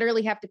 I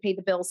literally have to pay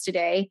the bills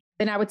today,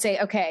 then I would say,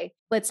 okay,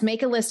 let's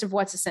make a list of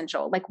what's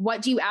essential. Like,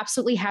 what do you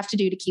absolutely have to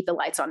do to keep the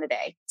lights on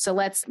today? So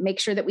let's make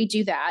sure that we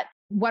do that.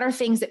 What are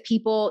things that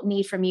people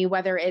need from you,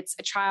 whether it's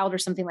a child or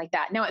something like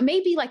that? Now, it may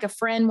be like a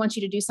friend wants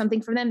you to do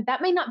something for them.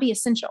 That may not be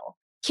essential.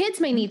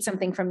 Kids may need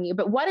something from you,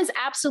 but what is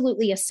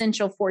absolutely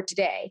essential for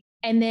today?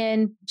 And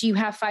then, do you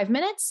have 5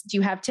 minutes? Do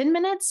you have 10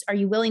 minutes? Are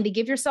you willing to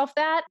give yourself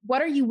that?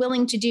 What are you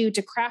willing to do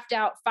to craft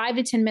out 5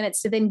 to 10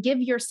 minutes to then give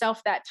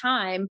yourself that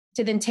time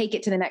to then take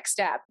it to the next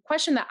step?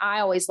 Question that I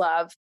always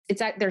love, it's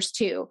that there's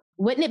two.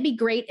 Wouldn't it be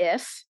great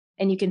if,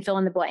 and you can fill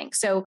in the blank.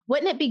 So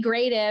wouldn't it be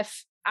great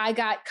if I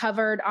got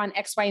covered on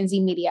X, Y, and Z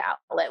media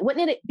outlet?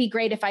 Wouldn't it be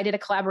great if I did a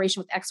collaboration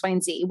with X, Y,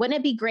 and Z? Wouldn't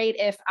it be great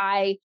if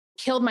I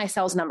killed my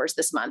sales numbers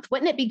this month?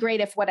 Wouldn't it be great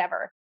if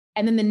whatever?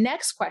 And then the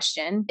next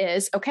question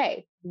is,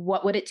 okay,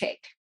 what would it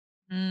take?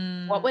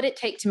 What would it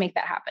take to make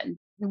that happen?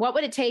 What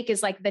would it take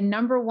is like the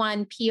number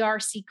one PR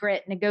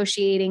secret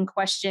negotiating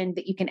question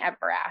that you can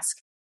ever ask.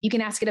 You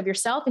can ask it of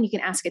yourself and you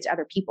can ask it to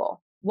other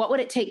people. What would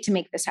it take to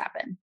make this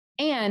happen?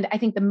 And I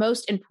think the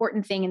most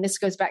important thing, and this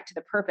goes back to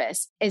the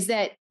purpose, is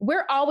that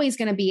we're always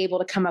going to be able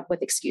to come up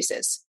with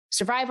excuses.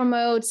 Survival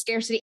mode,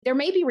 scarcity, there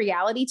may be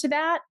reality to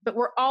that, but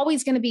we're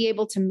always going to be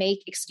able to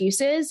make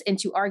excuses and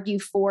to argue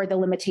for the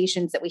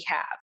limitations that we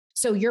have.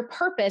 So your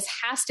purpose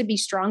has to be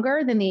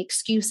stronger than the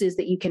excuses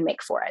that you can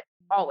make for it,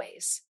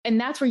 always. And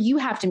that's where you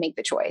have to make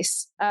the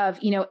choice of,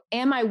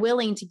 am I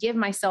willing to give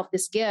myself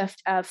this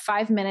gift of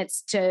 5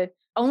 minutes to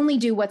only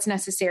do what's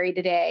necessary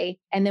today?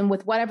 And then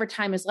with whatever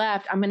time is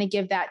left, I'm going to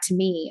give that to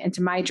me and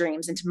to my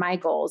dreams and to my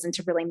goals and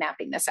to really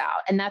mapping this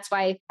out. And that's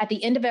why at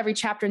the end of every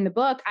chapter in the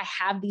book, I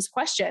have these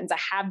questions, I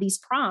have these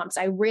prompts.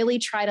 I really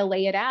try to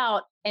lay it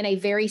out in a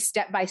very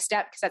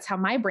step-by-step, because that's how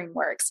my brain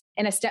works,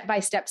 in a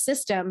step-by-step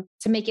system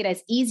to make it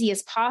as easy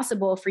as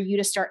possible for you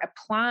to start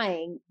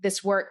applying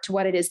this work to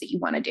what it is that you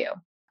want to do.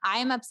 I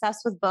am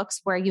obsessed with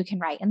books where you can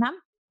write in them.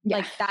 Yeah.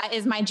 Like that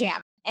is my jam.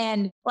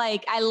 And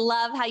like, I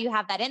love how you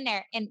have that in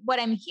there. And what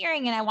I'm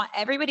hearing, and I want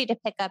everybody to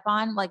pick up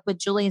on, like with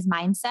Julie's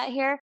mindset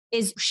here,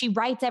 is she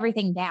writes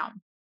everything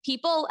down.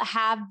 People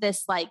have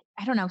this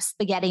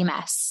spaghetti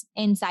mess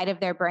inside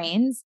of their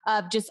brains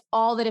of just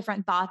all the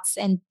different thoughts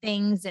and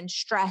things and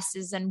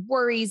stresses and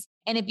worries.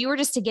 And if you were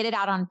just to get it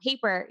out on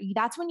paper,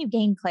 that's when you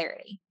gain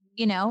clarity,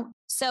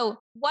 So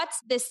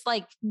what's this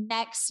like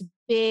next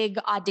big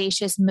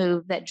audacious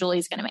move that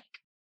Julie's going to make?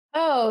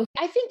 Oh,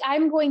 I think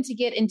I'm going to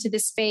get into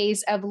this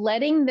phase of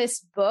letting this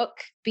book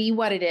be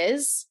what it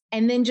is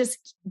and then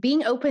just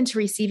being open to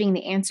receiving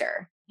the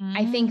answer.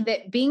 I think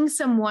that being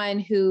someone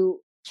who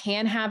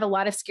can have a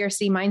lot of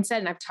scarcity mindset,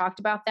 and I've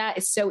talked about that,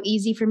 it's so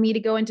easy for me to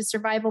go into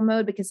survival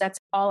mode because that's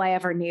all I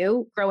ever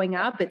knew growing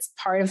up. It's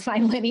part of my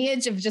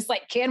lineage of just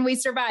like, can we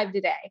survive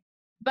today?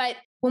 But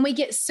when we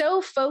get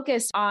so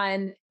focused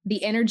on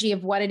the energy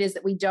of what it is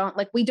that we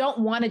don't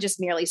want to just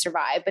merely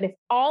survive. But if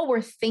all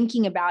we're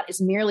thinking about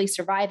is merely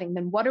surviving,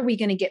 then what are we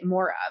going to get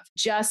more of?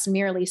 Just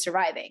merely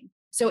surviving.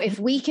 So if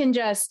we can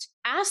just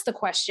ask the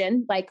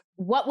question, like,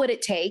 what would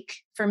it take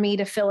for me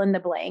to fill in the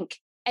blank?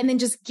 And then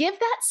just give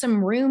that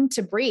some room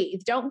to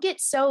breathe. Don't get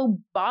so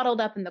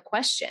bottled up in the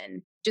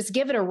question. Just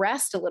give it a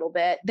rest a little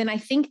bit. Then I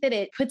think that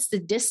it puts the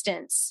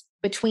distance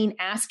between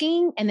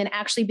asking and then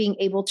actually being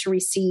able to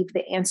receive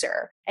the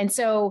answer. And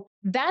so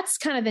that's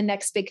kind of the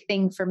next big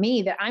thing for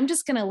me, that I'm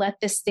just going to let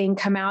this thing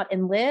come out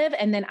and live.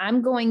 And then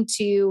I'm going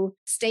to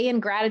stay in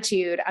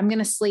gratitude. I'm going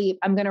to sleep.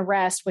 I'm going to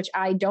rest, which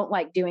I don't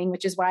like doing,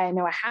 which is why I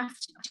know I have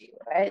to do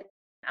it.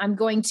 I'm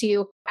going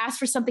to ask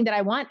for something that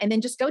I want and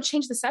then just go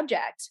change the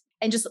subject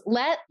and just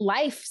let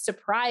life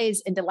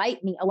surprise and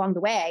delight me along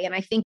the way. And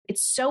I think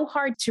it's so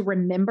hard to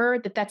remember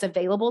that that's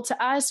available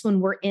to us when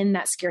we're in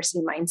that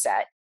scarcity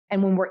mindset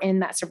and when we're in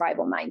that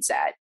survival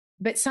mindset.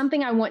 But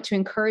something I want to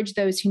encourage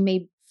those who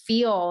may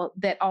feel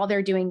that all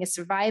they're doing is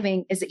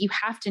surviving is that you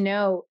have to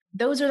know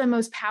those are the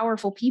most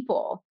powerful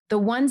people, the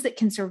ones that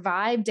can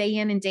survive day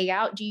in and day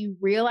out. Do you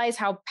realize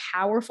how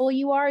powerful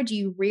you are? Do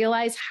you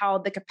realize how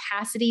the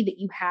capacity that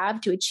you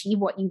have to achieve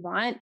what you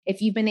want? If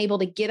you've been able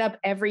to get up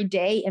every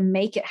day and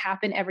make it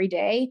happen every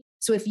day.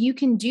 So if you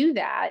can do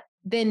that,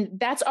 then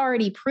that's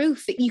already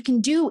proof that you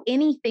can do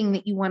anything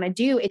that you want to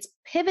do. It's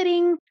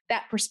pivoting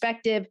that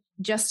perspective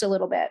just a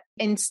little bit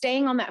and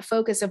staying on that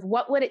focus of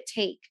what would it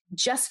take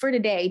just for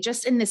today,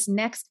 just in this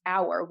next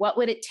hour, what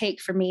would it take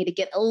for me to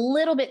get a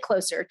little bit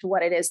closer to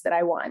what it is that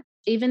I want,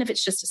 even if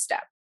it's just a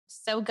step.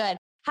 So good.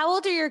 How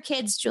old are your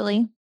kids,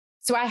 Julie?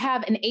 So I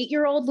have an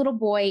 8-year-old little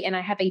boy and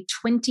I have a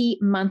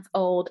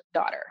 20-month-old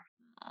daughter.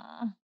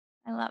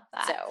 I love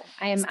that. So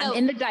I'm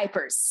in the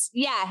diapers.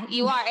 Yeah,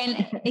 you are.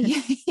 And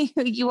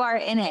you are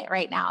in it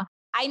right now.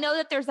 I know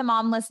that there's a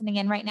mom listening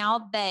in right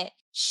now that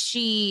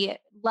she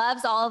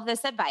loves all of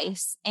this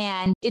advice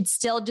and it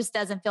still just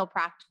doesn't feel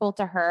practical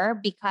to her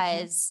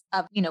because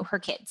of, her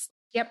kids.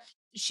 Yep.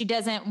 She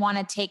doesn't want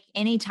to take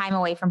any time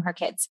away from her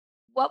kids.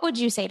 What would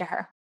you say to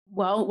her?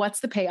 Well,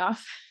 what's the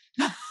payoff?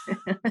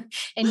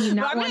 And you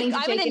not wanting to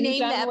take any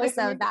time away from your kids?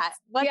 I'm going to name the episode that.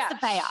 What's the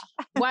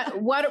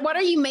payoff? What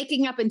are you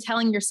making up and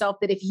telling yourself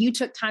that if you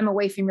took time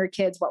away from your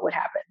kids, what would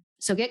happen?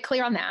 So get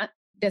clear on that.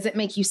 Does it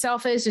make you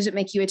selfish? Does it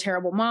make you a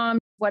terrible mom?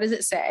 What does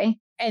it say?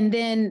 And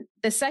then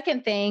the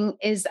second thing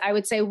is I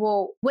would say,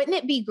 well, wouldn't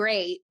it be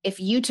great if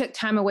you took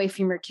time away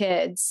from your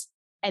kids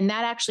and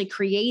that actually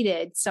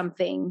created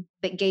something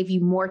that gave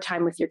you more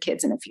time with your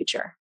kids in the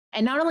future?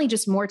 And not only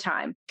just more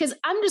time, because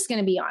I'm just going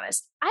to be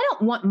honest, I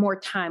don't want more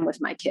time with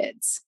my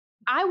kids.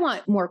 I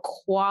want more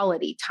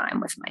quality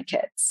time with my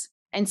kids.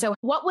 And so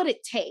what would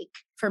it take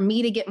for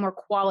me to get more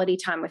quality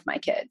time with my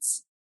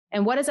kids?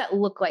 And what does that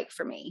look like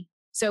for me?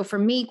 So for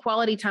me,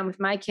 quality time with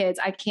my kids,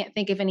 I can't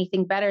think of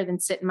anything better than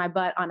sitting my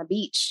butt on a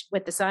beach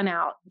with the sun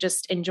out,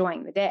 just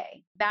enjoying the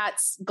day.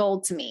 That's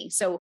gold to me.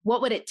 So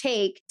what would it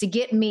take to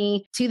get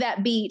me to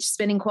that beach,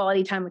 spending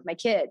quality time with my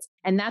kids?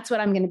 And that's what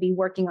I'm going to be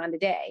working on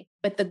today.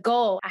 But the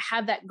goal, I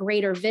have that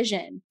greater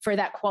vision for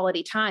that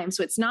quality time.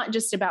 So it's not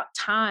just about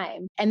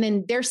time. And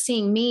then they're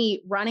seeing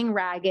me running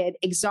ragged,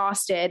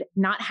 exhausted,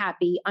 not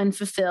happy,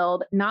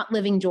 unfulfilled, not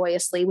living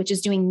joyously, which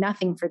is doing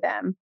nothing for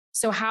them.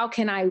 So how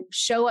can I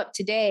show up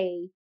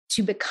today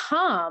to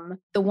become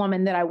the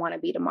woman that I want to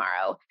be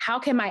tomorrow? How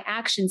can my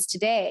actions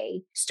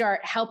today start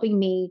helping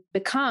me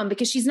become?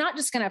 Because she's not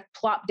just going to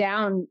plop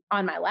down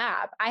on my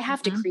lap. I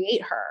have to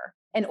create her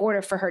in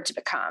order for her to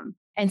become.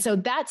 And so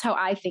that's how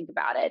I think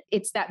about it.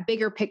 It's that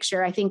bigger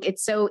picture. I think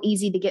it's so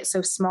easy to get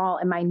so small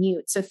and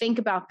minute. So think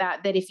about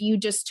that if you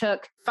just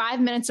took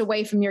 5 minutes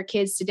away from your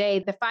kids today,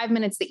 the 5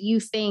 minutes that you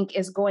think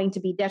is going to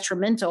be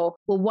detrimental,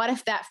 well, what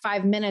if that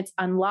 5 minutes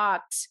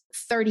unlocked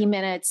 30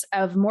 minutes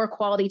of more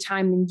quality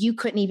time than you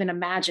couldn't even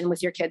imagine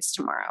with your kids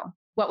tomorrow?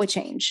 What would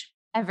change?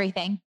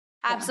 Everything.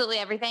 Absolutely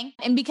everything.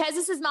 And because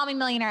this is Mommy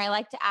Millionaire, I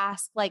like to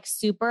ask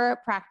super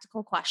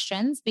practical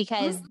questions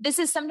because this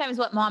is sometimes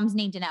what moms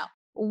need to know.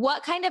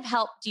 What kind of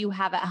help do you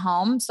have at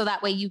home? So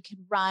that way you can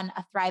run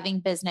a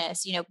thriving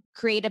business,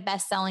 create a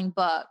best-selling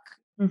book,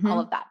 all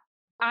of that.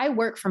 I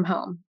work from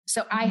home.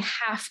 So I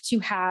have to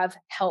have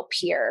help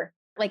here.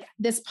 Like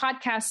this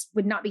podcast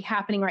would not be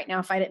happening right now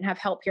if I didn't have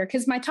help here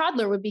because my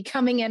toddler would be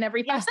coming in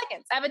every 5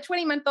 seconds. I have a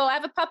 20-month-old, I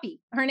have a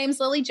puppy. Her name's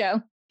Lily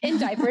Jo in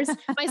diapers,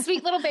 my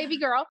sweet little baby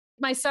girl.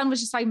 My son was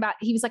just talking about,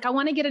 he was like, I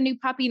want to get a new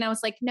puppy. And I was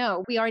like,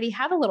 no, we already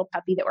have a little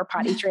puppy that we're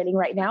potty training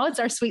right now. It's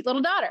our sweet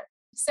little daughter.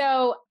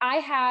 So I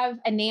have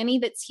a nanny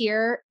that's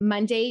here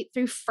Monday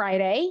through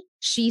Friday.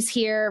 She's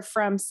here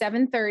from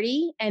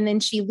 7:30 and then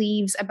she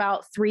leaves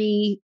about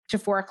 3 to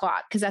 4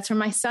 o'clock because that's when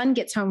my son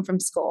gets home from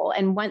school.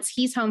 And once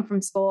he's home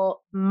from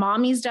school,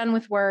 mommy's done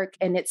with work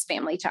and it's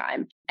family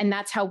time. And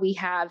that's how we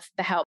have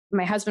the help.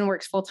 My husband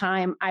works full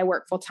time. I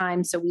work full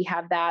time. So we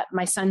have that.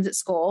 My son's at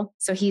school.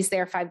 So he's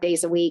there 5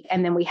 days a week.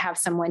 And then we have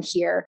someone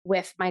here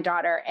with my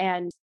daughter.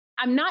 And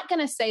I'm not going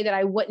to say that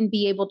I wouldn't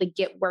be able to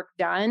get work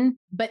done,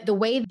 but the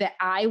way that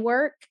I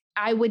work,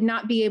 I would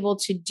not be able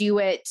to do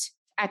it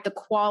at the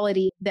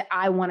quality that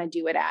I want to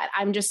do it at.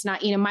 I'm just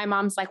not, my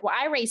mom's like, well,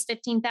 I raised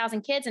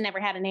 15,000 kids and never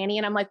had a nanny.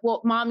 And I'm like,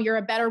 well, Mom, you're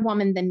a better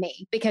woman than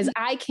me because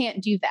I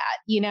can't do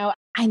that.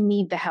 I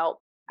need the help.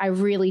 I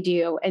really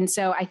do. And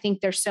so I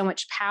think there's so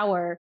much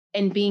power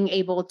in being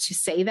able to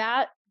say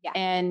that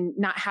and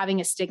not having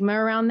a stigma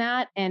around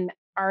that. And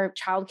our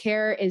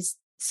childcare is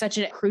such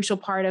a crucial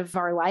part of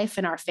our life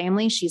and our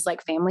family. She's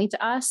like family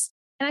to us.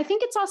 And I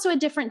think it's also a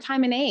different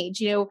time and age.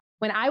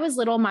 when I was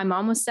little, my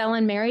mom was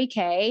selling Mary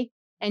Kay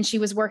and she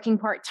was working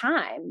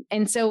part-time.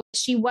 And so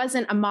she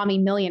wasn't a mommy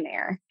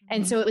millionaire.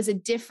 And so it was a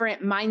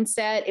different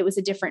mindset. It was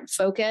a different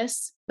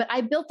focus, but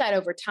I built that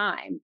over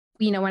time.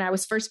 You know, when I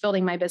was first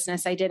building my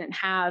business, I didn't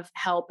have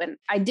help and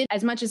I did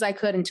as much as I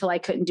could until I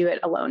couldn't do it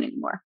alone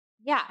anymore.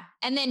 Yeah.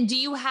 And then do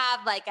you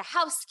have like a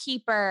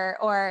housekeeper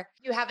or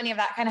do you have any of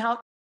that kind of help?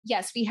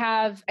 Yes, we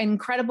have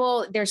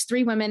there's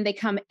 3 women. They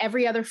come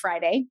every other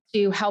Friday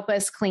to help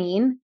us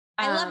clean.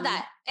 I love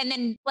that. And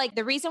then like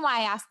the reason why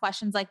I ask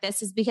questions like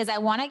this is because I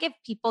want to give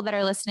people that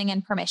are listening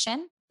in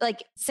permission.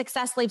 Like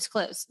success leaves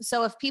clues.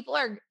 So if people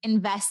are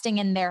investing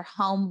in their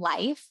home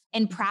life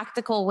in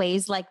practical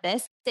ways like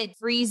this, it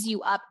frees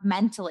you up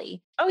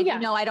mentally. Oh, like, yeah.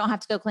 You know, I don't have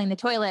to go clean the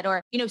toilet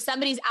or, you know,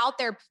 somebody's out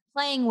there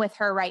playing with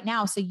her right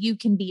now. So you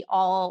can be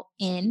all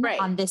in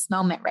on this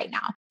moment right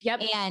now.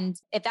 Yep. And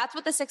if that's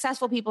what the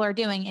successful people are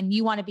doing and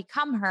you want to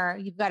become her,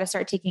 you've got to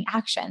start taking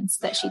actions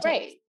that she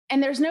takes.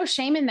 And there's no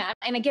shame in that.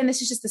 And again,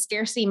 this is just the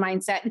scarcity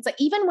mindset. It's like,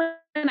 even when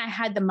I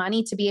had the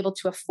money to be able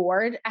to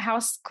afford a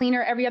house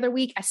cleaner every other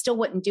week, I still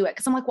wouldn't do it.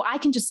 Cause I'm like, well, I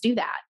can just do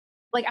that.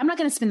 Like, I'm not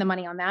going to spend the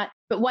money on that.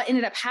 But what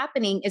ended up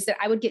happening is that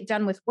I would get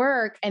done with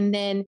work and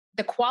then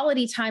the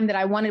quality time that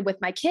I wanted with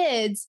my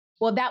kids,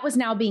 well, that was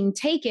now being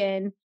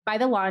taken by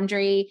the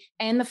laundry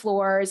and the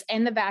floors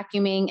and the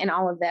vacuuming and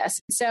all of this.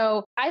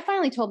 So I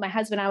finally told my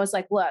husband, I was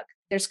like, look,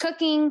 there's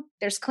cooking,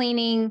 there's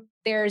cleaning,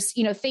 there's,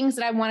 you know, things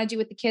that I want to do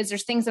with the kids.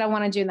 There's things that I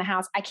want to do in the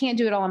house. I can't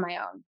do it all on my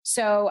own.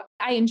 So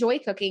I enjoy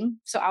cooking.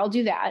 So I'll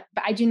do that,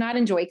 but I do not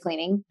enjoy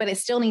cleaning, but it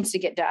still needs to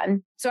get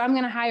done. So I'm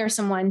going to hire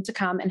someone to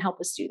come and help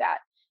us do that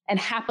and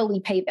happily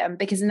pay them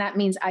because then that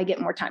means I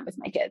get more time with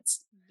my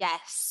kids.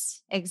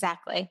 Yes,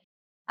 exactly.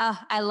 Oh,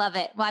 I love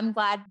it. Well, I'm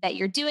glad that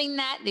you're doing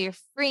that you're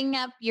freeing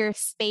up your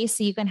space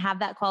so you can have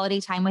that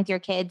quality time with your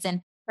kids.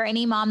 And for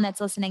any mom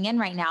that's listening in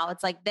right now,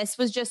 it's like, this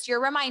was just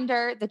your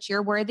reminder that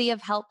you're worthy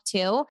of help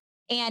too.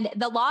 And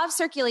the law of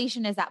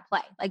circulation is at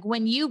play. Like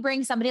when you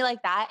bring somebody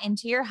like that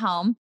into your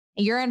home,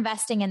 you're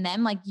investing in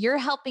them, like you're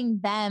helping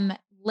them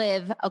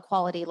live a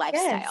quality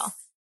lifestyle. Yes.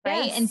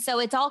 Right. Yes. And so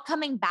it's all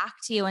coming back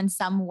to you in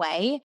some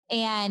way.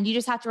 And you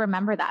just have to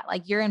remember that,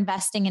 like you're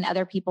investing in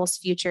other people's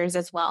futures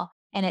as well.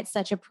 And it's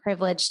such a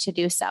privilege to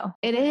do so.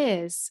 It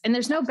is. And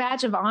there's no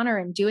badge of honor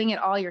in doing it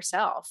all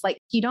yourself. Like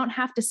you don't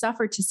have to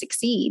suffer to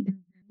succeed.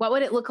 What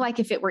would it look like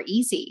if it were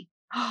easy?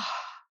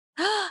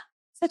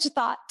 Such a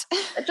thought.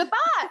 Such a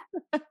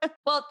thought.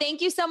 Well,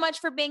 thank you so much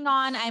for being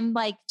on. I'm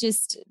like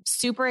just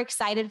super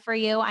excited for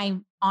you. I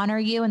honor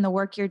you and the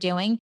work you're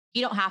doing.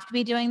 You don't have to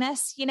be doing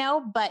this, you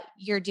know, but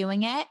you're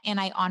doing it. And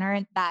I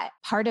honor that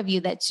part of you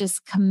that's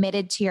just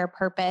committed to your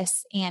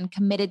purpose and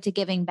committed to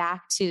giving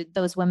back to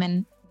those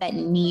women that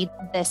need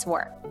this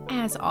work.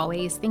 As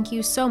always, thank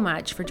you so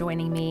much for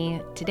joining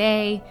me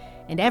today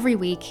and every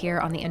week here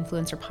on the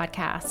Influencer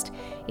Podcast.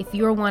 If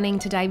you're wanting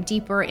to dive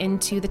deeper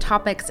into the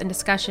topics and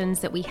discussions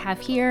that we have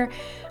here,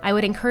 I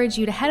would encourage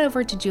you to head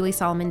over to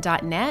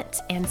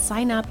juliesolomon.net and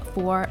sign up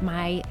for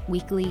my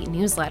weekly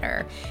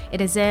newsletter.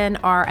 It is in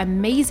our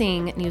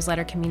amazing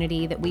newsletter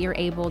community that we are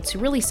able to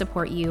really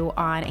support you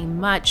on a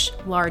much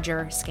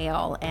larger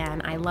scale.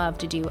 And I love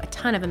to do a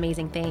ton of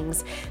amazing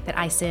things that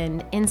I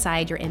send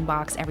inside your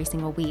inbox every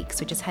single week.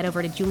 So just head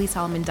over to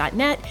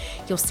juliesolomon.net.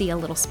 You'll see a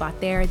little spot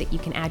there that you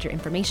can add your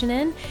information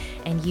in,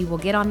 and you will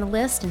get on the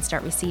list and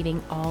start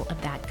receiving all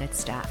of that good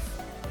stuff.